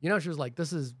 She was like,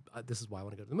 this is why I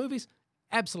want to go to the movies.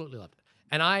 Absolutely loved it.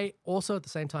 And I also at the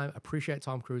same time appreciate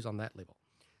Tom Cruise on that level.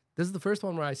 This is the first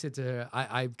one where I said to her,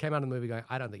 I came out of the movie going,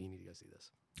 I don't think you need to go see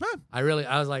this. Huh. I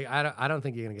was like, I don't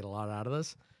think you're going to get a lot out of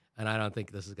this, and I don't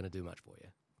think this is going to do much for you.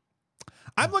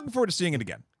 I'm looking forward to seeing it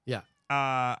again. Yeah.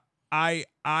 I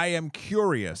am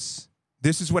curious.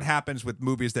 This is what happens with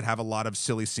movies that have a lot of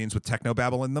silly scenes with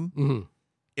technobabble in them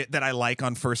that I like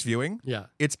on first viewing. Yeah.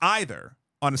 It's either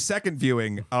on a second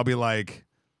viewing, I'll be like,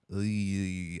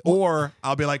 or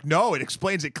I'll be like, no, it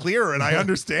explains it clearer and I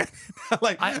understand.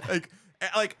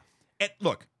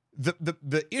 Look,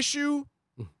 the issue.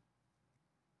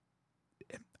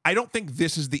 I don't think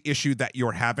this is the issue that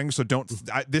you're having. So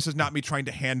this is not me trying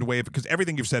to hand wave because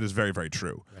everything you've said is very, very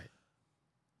true. Right.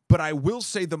 But I will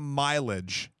say the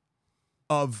mileage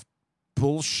of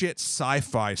bullshit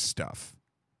sci-fi stuff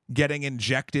getting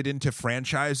injected into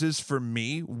franchises for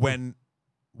me when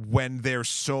there's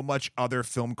so much other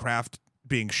film craft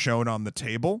being shown on the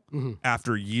table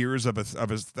after years of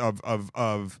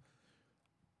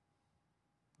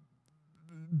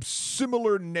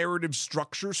similar narrative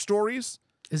structure stories.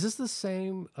 Is this the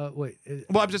same? Wait.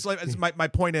 Well, I'm just like my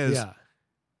point is Yeah.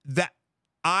 that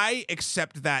I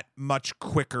accept that much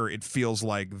quicker. It feels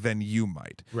like than you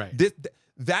might. Right.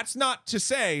 That's not to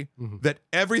say that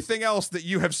everything else that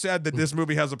you have said that this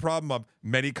movie has a problem of,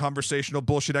 many conversational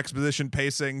bullshit exposition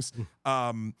pacings,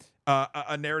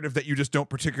 a narrative that you just don't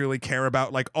particularly care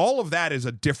about, like all of that is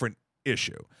a different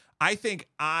issue. I think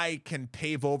I can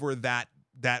pave over that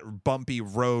bumpy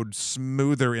road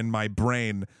smoother in my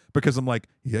brain because I'm like,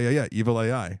 yeah, evil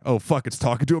AI. Oh, fuck, it's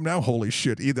talking to him now? Holy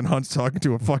shit, Ethan Hunt's talking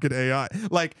to a fucking AI.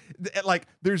 Like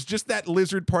there's just that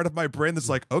lizard part of my brain that's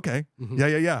like, okay,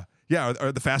 yeah. Yeah,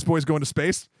 are the Fast Boys going to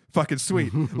space? Fucking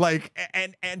sweet. Like,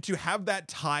 and to have that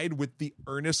tied with the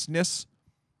earnestness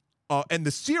and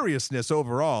the seriousness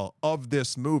overall of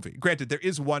this movie. Granted, there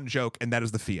is one joke, and that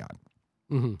is the Fiat.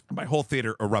 My whole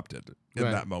theater erupted in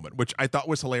that moment, which I thought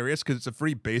was hilarious because it's a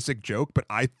pretty basic joke, but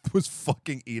I was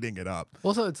fucking eating it up.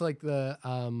 Also, it's like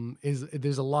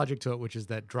there's a logic to it, which is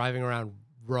that driving around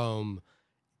Rome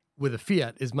with a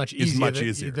Fiat is much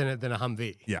easier than a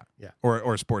Humvee. Yeah.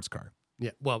 Or a sports car.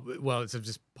 Yeah, well, it's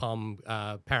just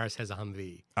Paris has a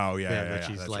Humvee. Oh yeah.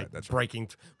 She's that's like right. breaking.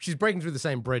 She's breaking through the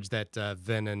same bridge that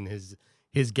Vin and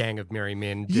his gang of merry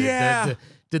men Yeah.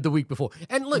 did the week before.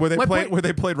 And look, Where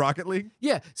they played Rocket League?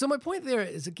 Yeah. So my point there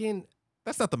is, again,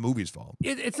 That's not the movie's fault.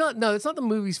 it's not the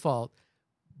movie's fault,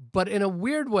 but in a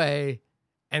weird way,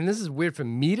 and this is weird for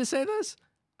me to say this,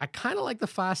 I kind of like the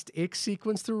Fast X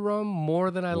sequence through Rome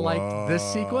more than I liked this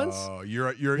sequence.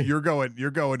 You're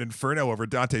going Inferno over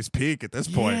Dante's Peak at this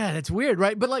point. Yeah, that's weird,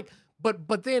 right?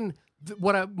 But then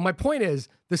my point is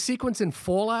the sequence in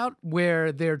Fallout where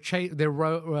I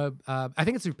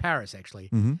think it's through Paris actually.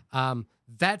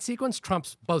 That sequence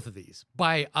trumps both of these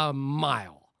by a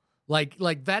mile.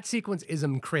 Like that sequence is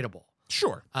incredible.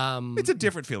 Sure. It's a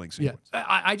different feeling sequence. Yeah,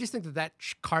 I just think that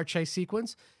car chase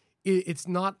sequence, it's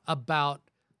not about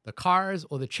the cars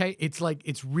or the chase.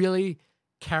 It's really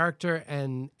character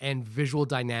and visual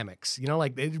dynamics.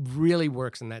 Like it really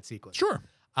works in that sequence. Sure.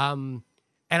 And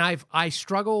I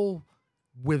struggle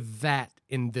with that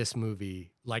in this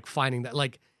movie, like finding that,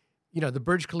 like, you know, the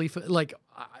Burj Khalifa, like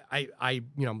I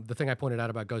you know, the thing I pointed out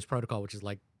about Ghost Protocol, which is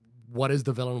like, what is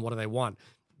the villain? What do they want?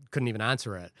 Couldn't even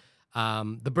answer it.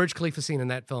 The Burj Khalifa scene in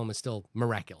that film is still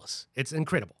miraculous. It's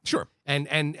incredible. Sure. And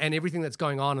everything that's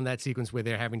going on in that sequence where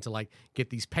they're having to like get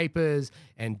these papers,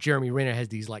 and Jeremy Renner has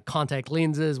these like contact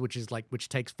lenses, which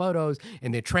takes photos,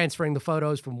 and they're transferring the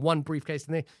photos from one briefcase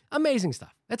to the amazing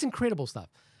stuff. That's incredible stuff.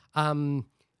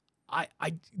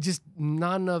 I just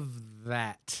none of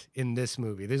that in this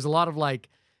movie. There's a lot of like,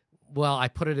 well, I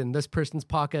put it in this person's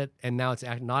pocket and now it's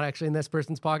not actually in this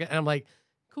person's pocket. And I'm like,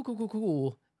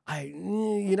 cool.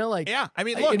 You know, like, yeah, I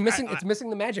mean, look, it's missing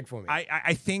the magic for me.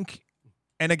 I think,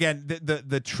 and again,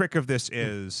 the trick of this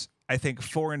is, I think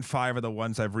 4 and 5 are the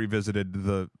ones I've revisited.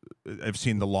 I've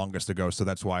seen the longest ago, so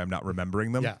that's why I'm not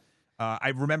remembering them. Yeah. I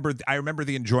remember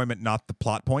the enjoyment, not the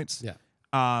plot points.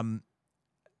 Yeah.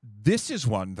 This is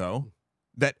one though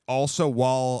that also,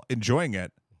 while enjoying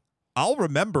it, I'll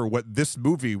remember what this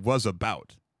movie was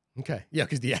about. Okay. Yeah,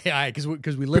 because the AI, because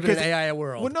we live in an AI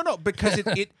world. Well, no, because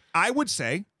it I would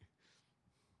say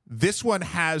this one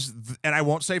has, and I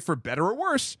won't say for better or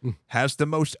worse, has the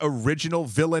most original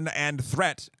villain and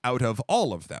threat out of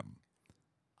all of them.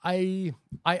 I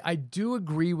do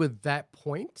agree with that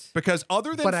point. Because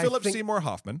other than Philip Seymour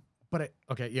Hoffman.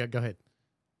 Okay, yeah, go ahead.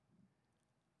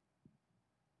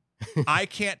 I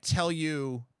can't tell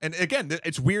you, and again,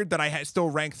 it's weird that I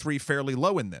still rank 3 fairly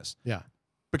low in this. Yeah.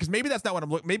 Because maybe that's not what I'm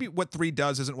looking. Maybe what 3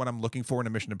 does isn't what I'm looking for in a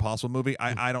Mission Impossible movie.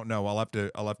 I don't know. I'll have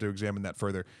to examine that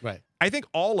further. Right. I think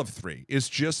all of 3 is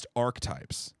just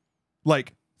archetypes,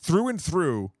 like through and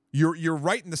through. You're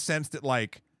right in the sense that,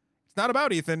 like, it's not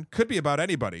about Ethan. Could be about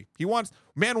anybody.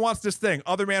 Man wants this thing.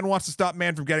 Other man wants to stop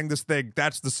man from getting this thing.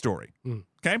 That's the story.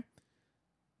 Okay.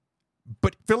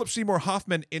 But Philip Seymour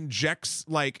Hoffman injects,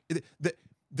 like,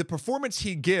 the performance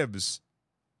he gives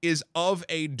is of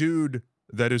a dude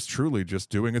that is truly just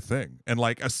doing a thing, and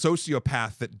like a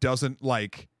sociopath that doesn't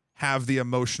like have the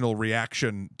emotional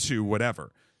reaction to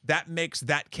whatever. That makes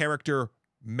that character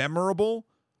memorable,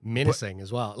 menacing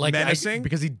as well. Like menacing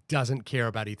because he doesn't care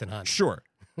about Ethan Hunt. Sure.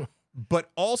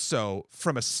 But also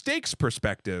from a stakes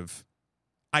perspective,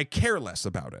 I care less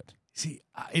about it. See,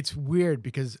 it's weird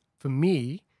because for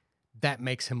me, that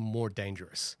makes him more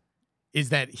dangerous. Is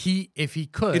that if he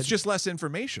could, it's just less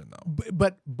information though.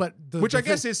 But which I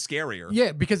guess is scarier.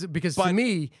 Yeah, because for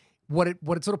me, what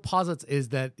it sort of posits is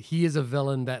that he is a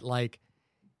villain that, like,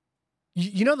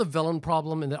 you know, the villain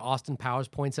problem, and that Austin Powers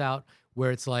points out,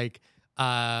 where it's like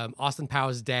Austin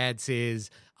Powers' dad says,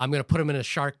 "I'm going to put him in a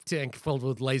shark tank filled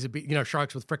with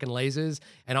sharks with freaking lasers,"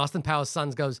 and Austin Powers'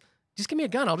 son goes, "Just give me a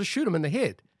gun, I'll just shoot him in the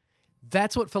head."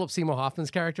 That's what Philip Seymour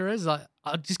Hoffman's character is.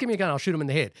 Just give me a gun, I'll shoot him in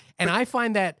the head. And I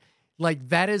find that, like,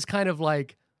 that is kind of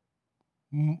like,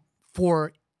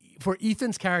 for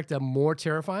Ethan's character, more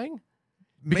terrifying.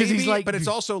 Because maybe, he's like, but it's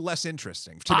also less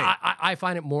interesting to me. I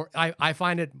find it more. I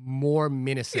find it more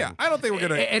menacing. Yeah, I don't think we're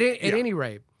gonna. At any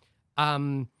rate,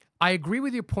 I agree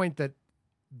with your point that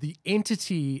the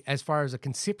entity, as far as a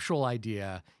conceptual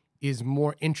idea, is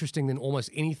more interesting than almost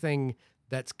anything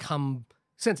that's come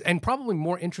since, and probably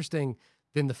more interesting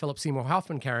than the Philip Seymour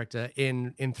Hoffman character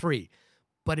in 3.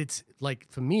 But it's like,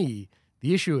 for me,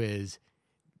 the issue is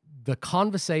the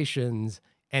conversations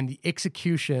and the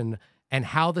execution and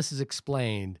how this is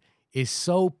explained is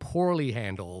so poorly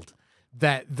handled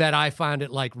that I find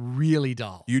it, like, really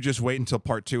dull. You just wait until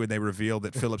part 2 and they reveal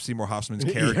that Philip Seymour Hoffman's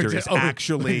character is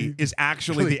actually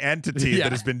the entity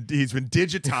that he's been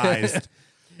digitized.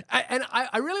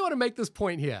 I really want to make this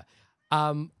point here.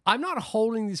 I'm not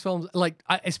holding these films, like,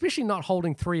 especially not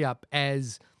holding 3 up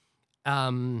as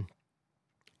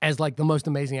like the most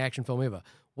amazing action film ever.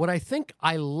 What I think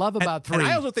I love about 3, and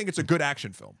I also think it's a good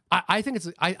action film. I think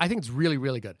it's really,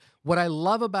 really good. What I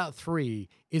love about 3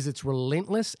 is it's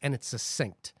relentless and it's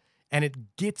succinct, and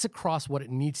it gets across what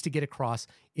it needs to get across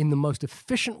in the most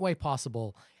efficient way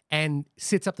possible, and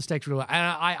sets up the stakes really well.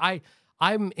 And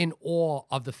I'm in awe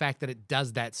of the fact that it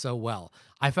does that so well.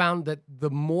 I found that the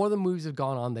more the movies have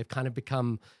gone on, they've kind of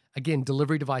become, again,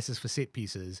 delivery devices for set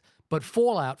pieces. But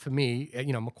Fallout, for me,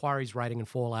 you know, Macquarie's writing in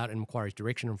Fallout and Macquarie's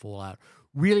direction in Fallout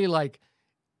really, like,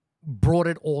 brought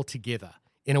it all together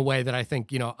in a way that I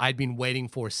think, you know, I'd been waiting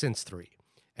for since 3.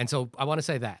 And so I want to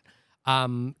say that.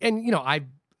 And, you know, I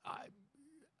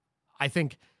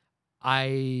think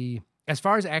as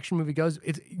far as action movie goes,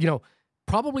 it's, you know,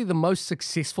 probably the most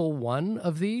successful one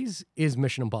of these is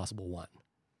Mission Impossible 1.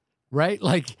 Right?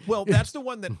 Like, well, that's the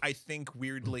one that I think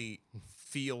weirdly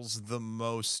feels the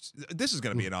most, this is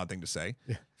going to be an odd thing to say,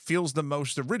 feels the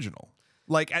most original.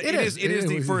 Like it is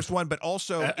the was- first one, but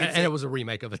also and it was a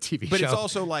remake of a TV but show. it's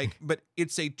also like, but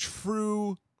it's a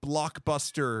true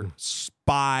blockbuster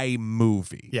spy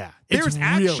movie. yeah, There's it's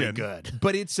really action, good.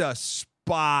 but it's a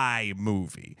spy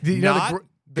movie. You know, Not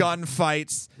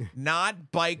gunfights,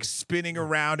 not bikes spinning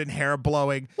around and hair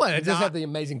blowing. Well, it does not- have the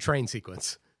amazing train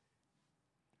sequence.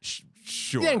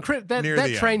 Sure. Yeah, that Near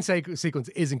the train sequence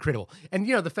is incredible. And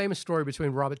the famous story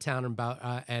between Robert Towne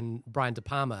and Brian De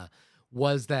Palma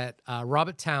was that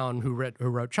Robert Towne, who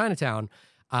wrote Chinatown,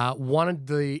 wanted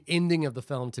the ending of the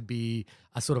film to be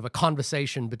a sort of a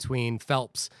conversation between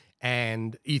Phelps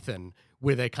and Ethan,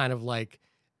 where they kind of like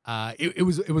it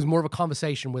was more of a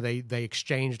conversation where they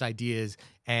exchanged ideas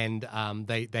and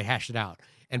they hashed it out.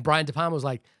 And Brian De Palma was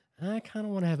like, I kind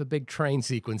of want to have a big train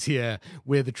sequence here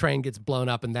where the train gets blown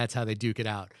up and that's how they duke it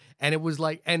out. And it was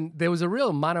like, and there was a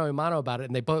real mano a mano about it.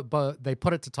 And they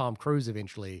put it to Tom Cruise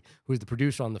eventually, who's the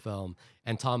producer on the film.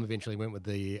 And Tom eventually went with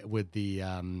the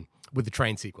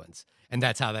train sequence. And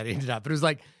that's how that ended up. But it was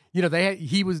like,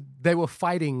 they were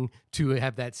fighting to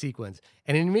have that sequence.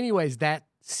 And in many ways, that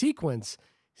sequence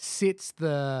sets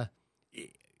not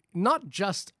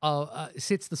just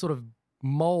sets the sort of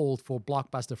mold for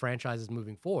blockbuster franchises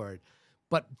moving forward,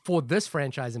 but for this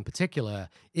franchise in particular,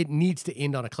 it needs to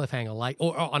end on a cliffhanger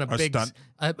or on a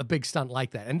big stunt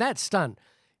like that. And that stunt,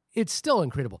 it's still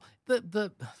incredible.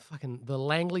 The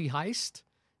Langley heist,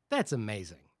 that's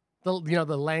amazing. The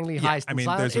Langley heist. I mean,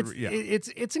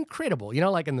 it's incredible.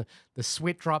 Like in the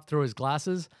sweat drop through his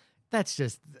glasses. That's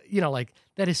just,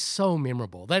 that is so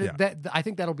memorable. That I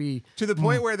think that'll be to the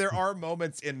point where there are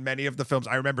moments in many of the films.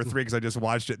 I remember 3 because I just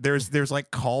watched it. There's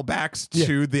like callbacks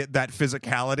to that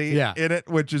physicality in it,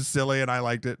 which is silly, and I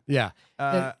liked it. Yeah.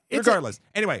 Regardless,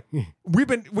 anyway, we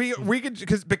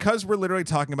could because we're literally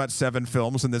talking about 7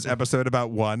 films in this episode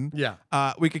about one. Yeah.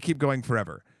 We could keep going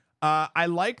forever. I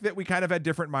like that we kind of had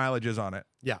different mileages on it.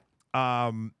 Yeah.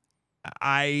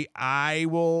 I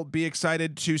will be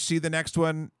excited to see the next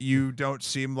one. You don't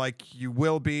seem like you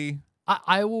will be.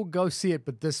 I will go see it,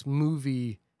 but this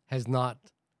movie has not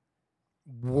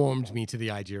warmed me to the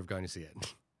idea of going to see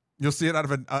it. You'll see it out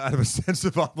of a sense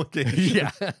of obligation. Yeah.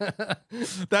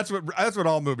 That's what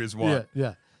all movies want.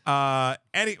 Yeah. Look,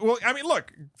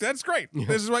 that's great.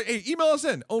 This is why. Hey, email us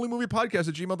in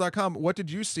onlymoviepodcast@gmail.com. What did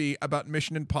you see about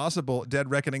Mission Impossible: Dead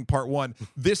Reckoning Part 1?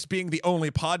 This being the only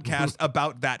podcast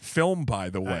about that film, by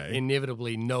the way.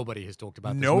 Inevitably, nobody has talked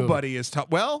about this Nobody movie. is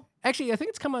well. Actually, I think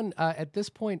it's come on at this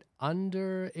point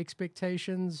under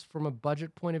expectations from a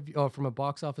budget point of view or from a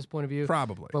box office point of view.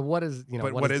 Probably. But what is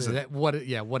what is it? What is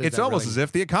It's that almost really as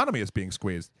if the economy is being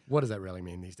squeezed. What does that really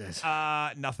mean these days?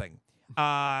 Nothing.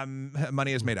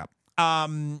 Money is made up.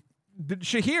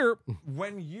 Shahir,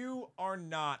 when you are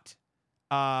not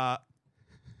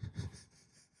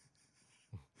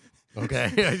okay,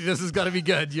 this is gonna be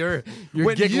good. You're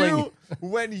when giggling.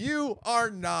 When you are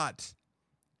not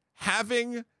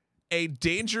having a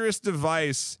dangerous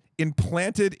device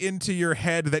implanted into your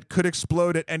head that could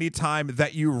explode at any time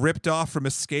that you ripped off from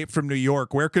Escape from New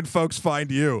York, where can folks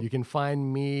find you? You can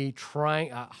find me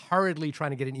hurriedly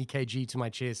trying to get an EKG to my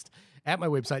chest at my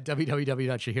website,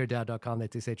 www.shahirdaud.com.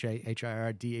 That's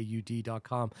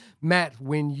SHAHIRDAUD.com. Matt,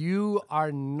 when you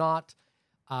are not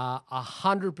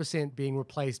 100% being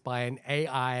replaced by an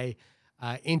AI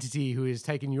entity who is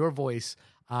taking your voice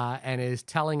and is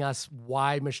telling us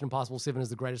why Mission Impossible 7 is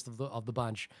the greatest of the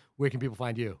bunch, where can people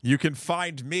find you? You can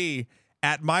find me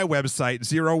at my website,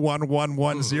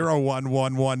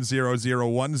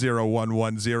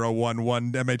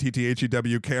 011101110010110111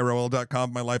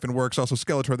 MATTHEWKROL.com, my life and works. Also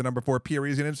Skeletor, the number 4,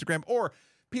 Piereasy on Instagram, or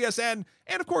PSN,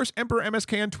 and of course, Emperor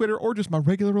MSK on Twitter, or just my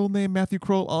regular old name, Matthew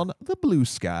Kroll, on the Blue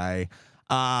Sky.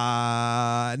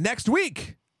 Next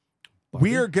week,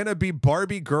 we are going to be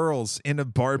Barbie girls in a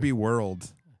Barbie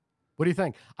world. What do you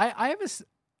think? Do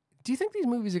you think these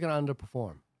movies are going to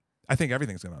underperform? I think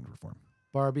everything's going to underperform.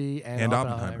 Barbie and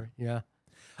Oppenheimer. Yeah.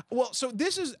 Well, so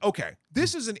this is okay.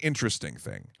 This is an interesting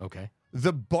thing. Okay.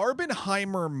 The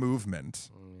Barbenheimer movement.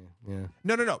 Yeah.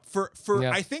 No. For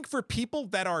I think for people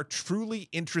that are truly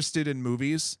interested in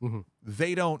movies,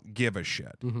 they don't give a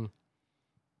shit. Mm-hmm.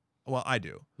 Well, I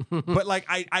do. But like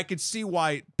I could see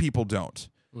why people don't.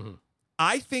 Mm-hmm.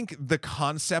 I think the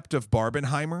concept of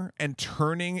Barbenheimer and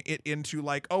turning it into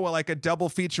like a double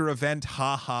feature event,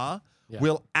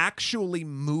 will actually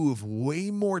move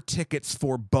way more tickets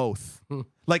for both.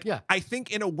 I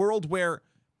think in a world where,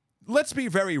 let's be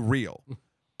very real,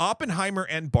 Oppenheimer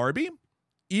and Barbie,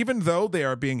 even though they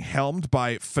are being helmed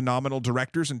by phenomenal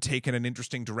directors and taken in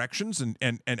interesting directions and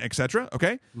et cetera,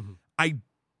 okay? I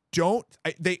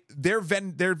their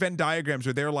Venn diagrams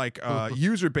or their like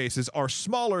user bases are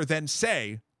smaller than,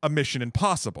 say, a Mission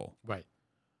Impossible. Right.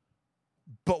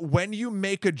 But when you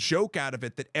make a joke out of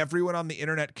it that everyone on the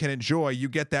internet can enjoy, you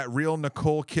get that real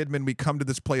Nicole Kidman, we come to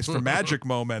this place for magic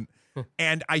moment.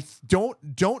 And I don't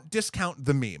discount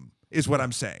the meme, is what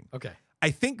I'm saying. Okay.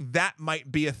 I think that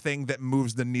might be a thing that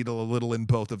moves the needle a little in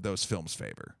both of those films'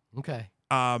 favor. Okay.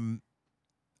 I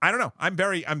don't know. I'm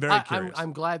very curious.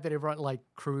 I'm glad that everyone like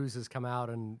Cruise has come out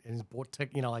and has bought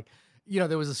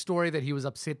there was a story that he was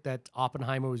upset that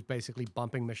Oppenheimer was basically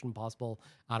bumping Mission Impossible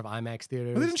out of IMAX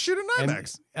theaters. They didn't shoot in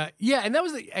IMAX. And that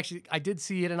was actually, I did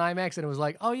see it in IMAX, and it was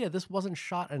like, oh yeah, this wasn't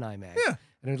shot in IMAX. Yeah.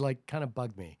 And it like kind of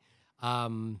bugged me.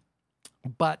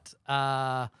 But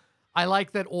I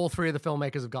like that all three of the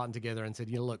filmmakers have gotten together and said,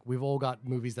 look, we've all got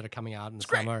movies that are coming out in the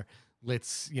summer.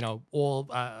 Let's, all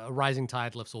rising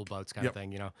tide lifts all boats kind of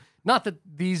thing, Not that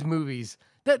these movies,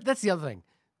 that's the other thing.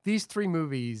 These three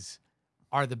movies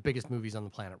are the biggest movies on the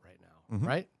planet right now,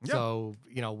 right? Yep. So,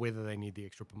 whether they need the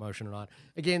extra promotion or not.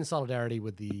 Again, solidarity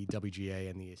with the WGA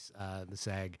and the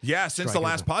SAG. Yeah, since the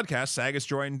last podcast, SAG has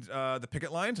joined the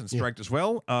picket lines and striked as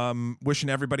well. Wishing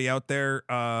everybody out there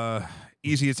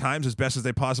easy times as best as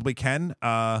they possibly can.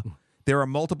 There are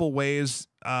multiple ways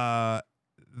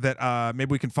that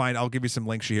maybe we can find. I'll give you some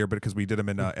links here, but because we did them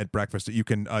in at breakfast, that you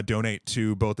can donate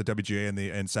to both the WGA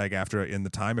and SAG-AFTRA in the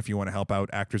time if you want to help out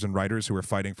actors and writers who are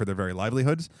fighting for their very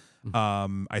livelihoods.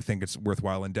 I think it's a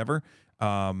worthwhile endeavor.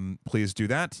 Please do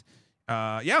that.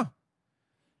 And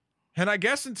I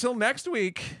guess until next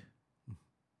week,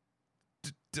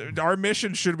 our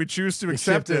mission, should we choose to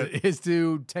accept it, is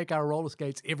to take our roller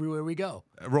skates everywhere we go.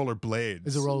 Roller blades.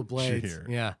 Is a roller blades.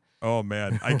 Yeah. Oh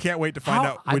man, I can't wait to find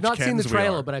out which I've not Kens seen the we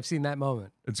trailer, are. but I've seen that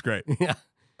moment. It's great. Yeah.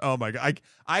 Oh my god,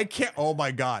 I can't. Oh my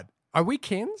god. Are we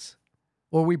Kens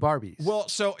or are we Barbies? Well,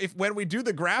 so when we do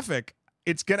the graphic,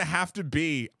 it's gonna have to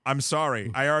be. I'm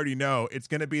sorry, I already know. It's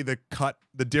gonna be the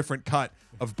different cut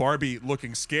of Barbie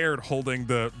looking scared, holding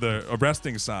the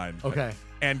arresting sign. Okay.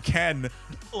 And Ken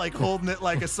like holding it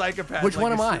like a psychopath. Which like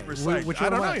one am I? I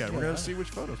don't know yet. We're gonna see which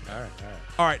photos.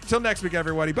 All right. Till next week,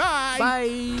 everybody. Bye.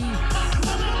 Bye.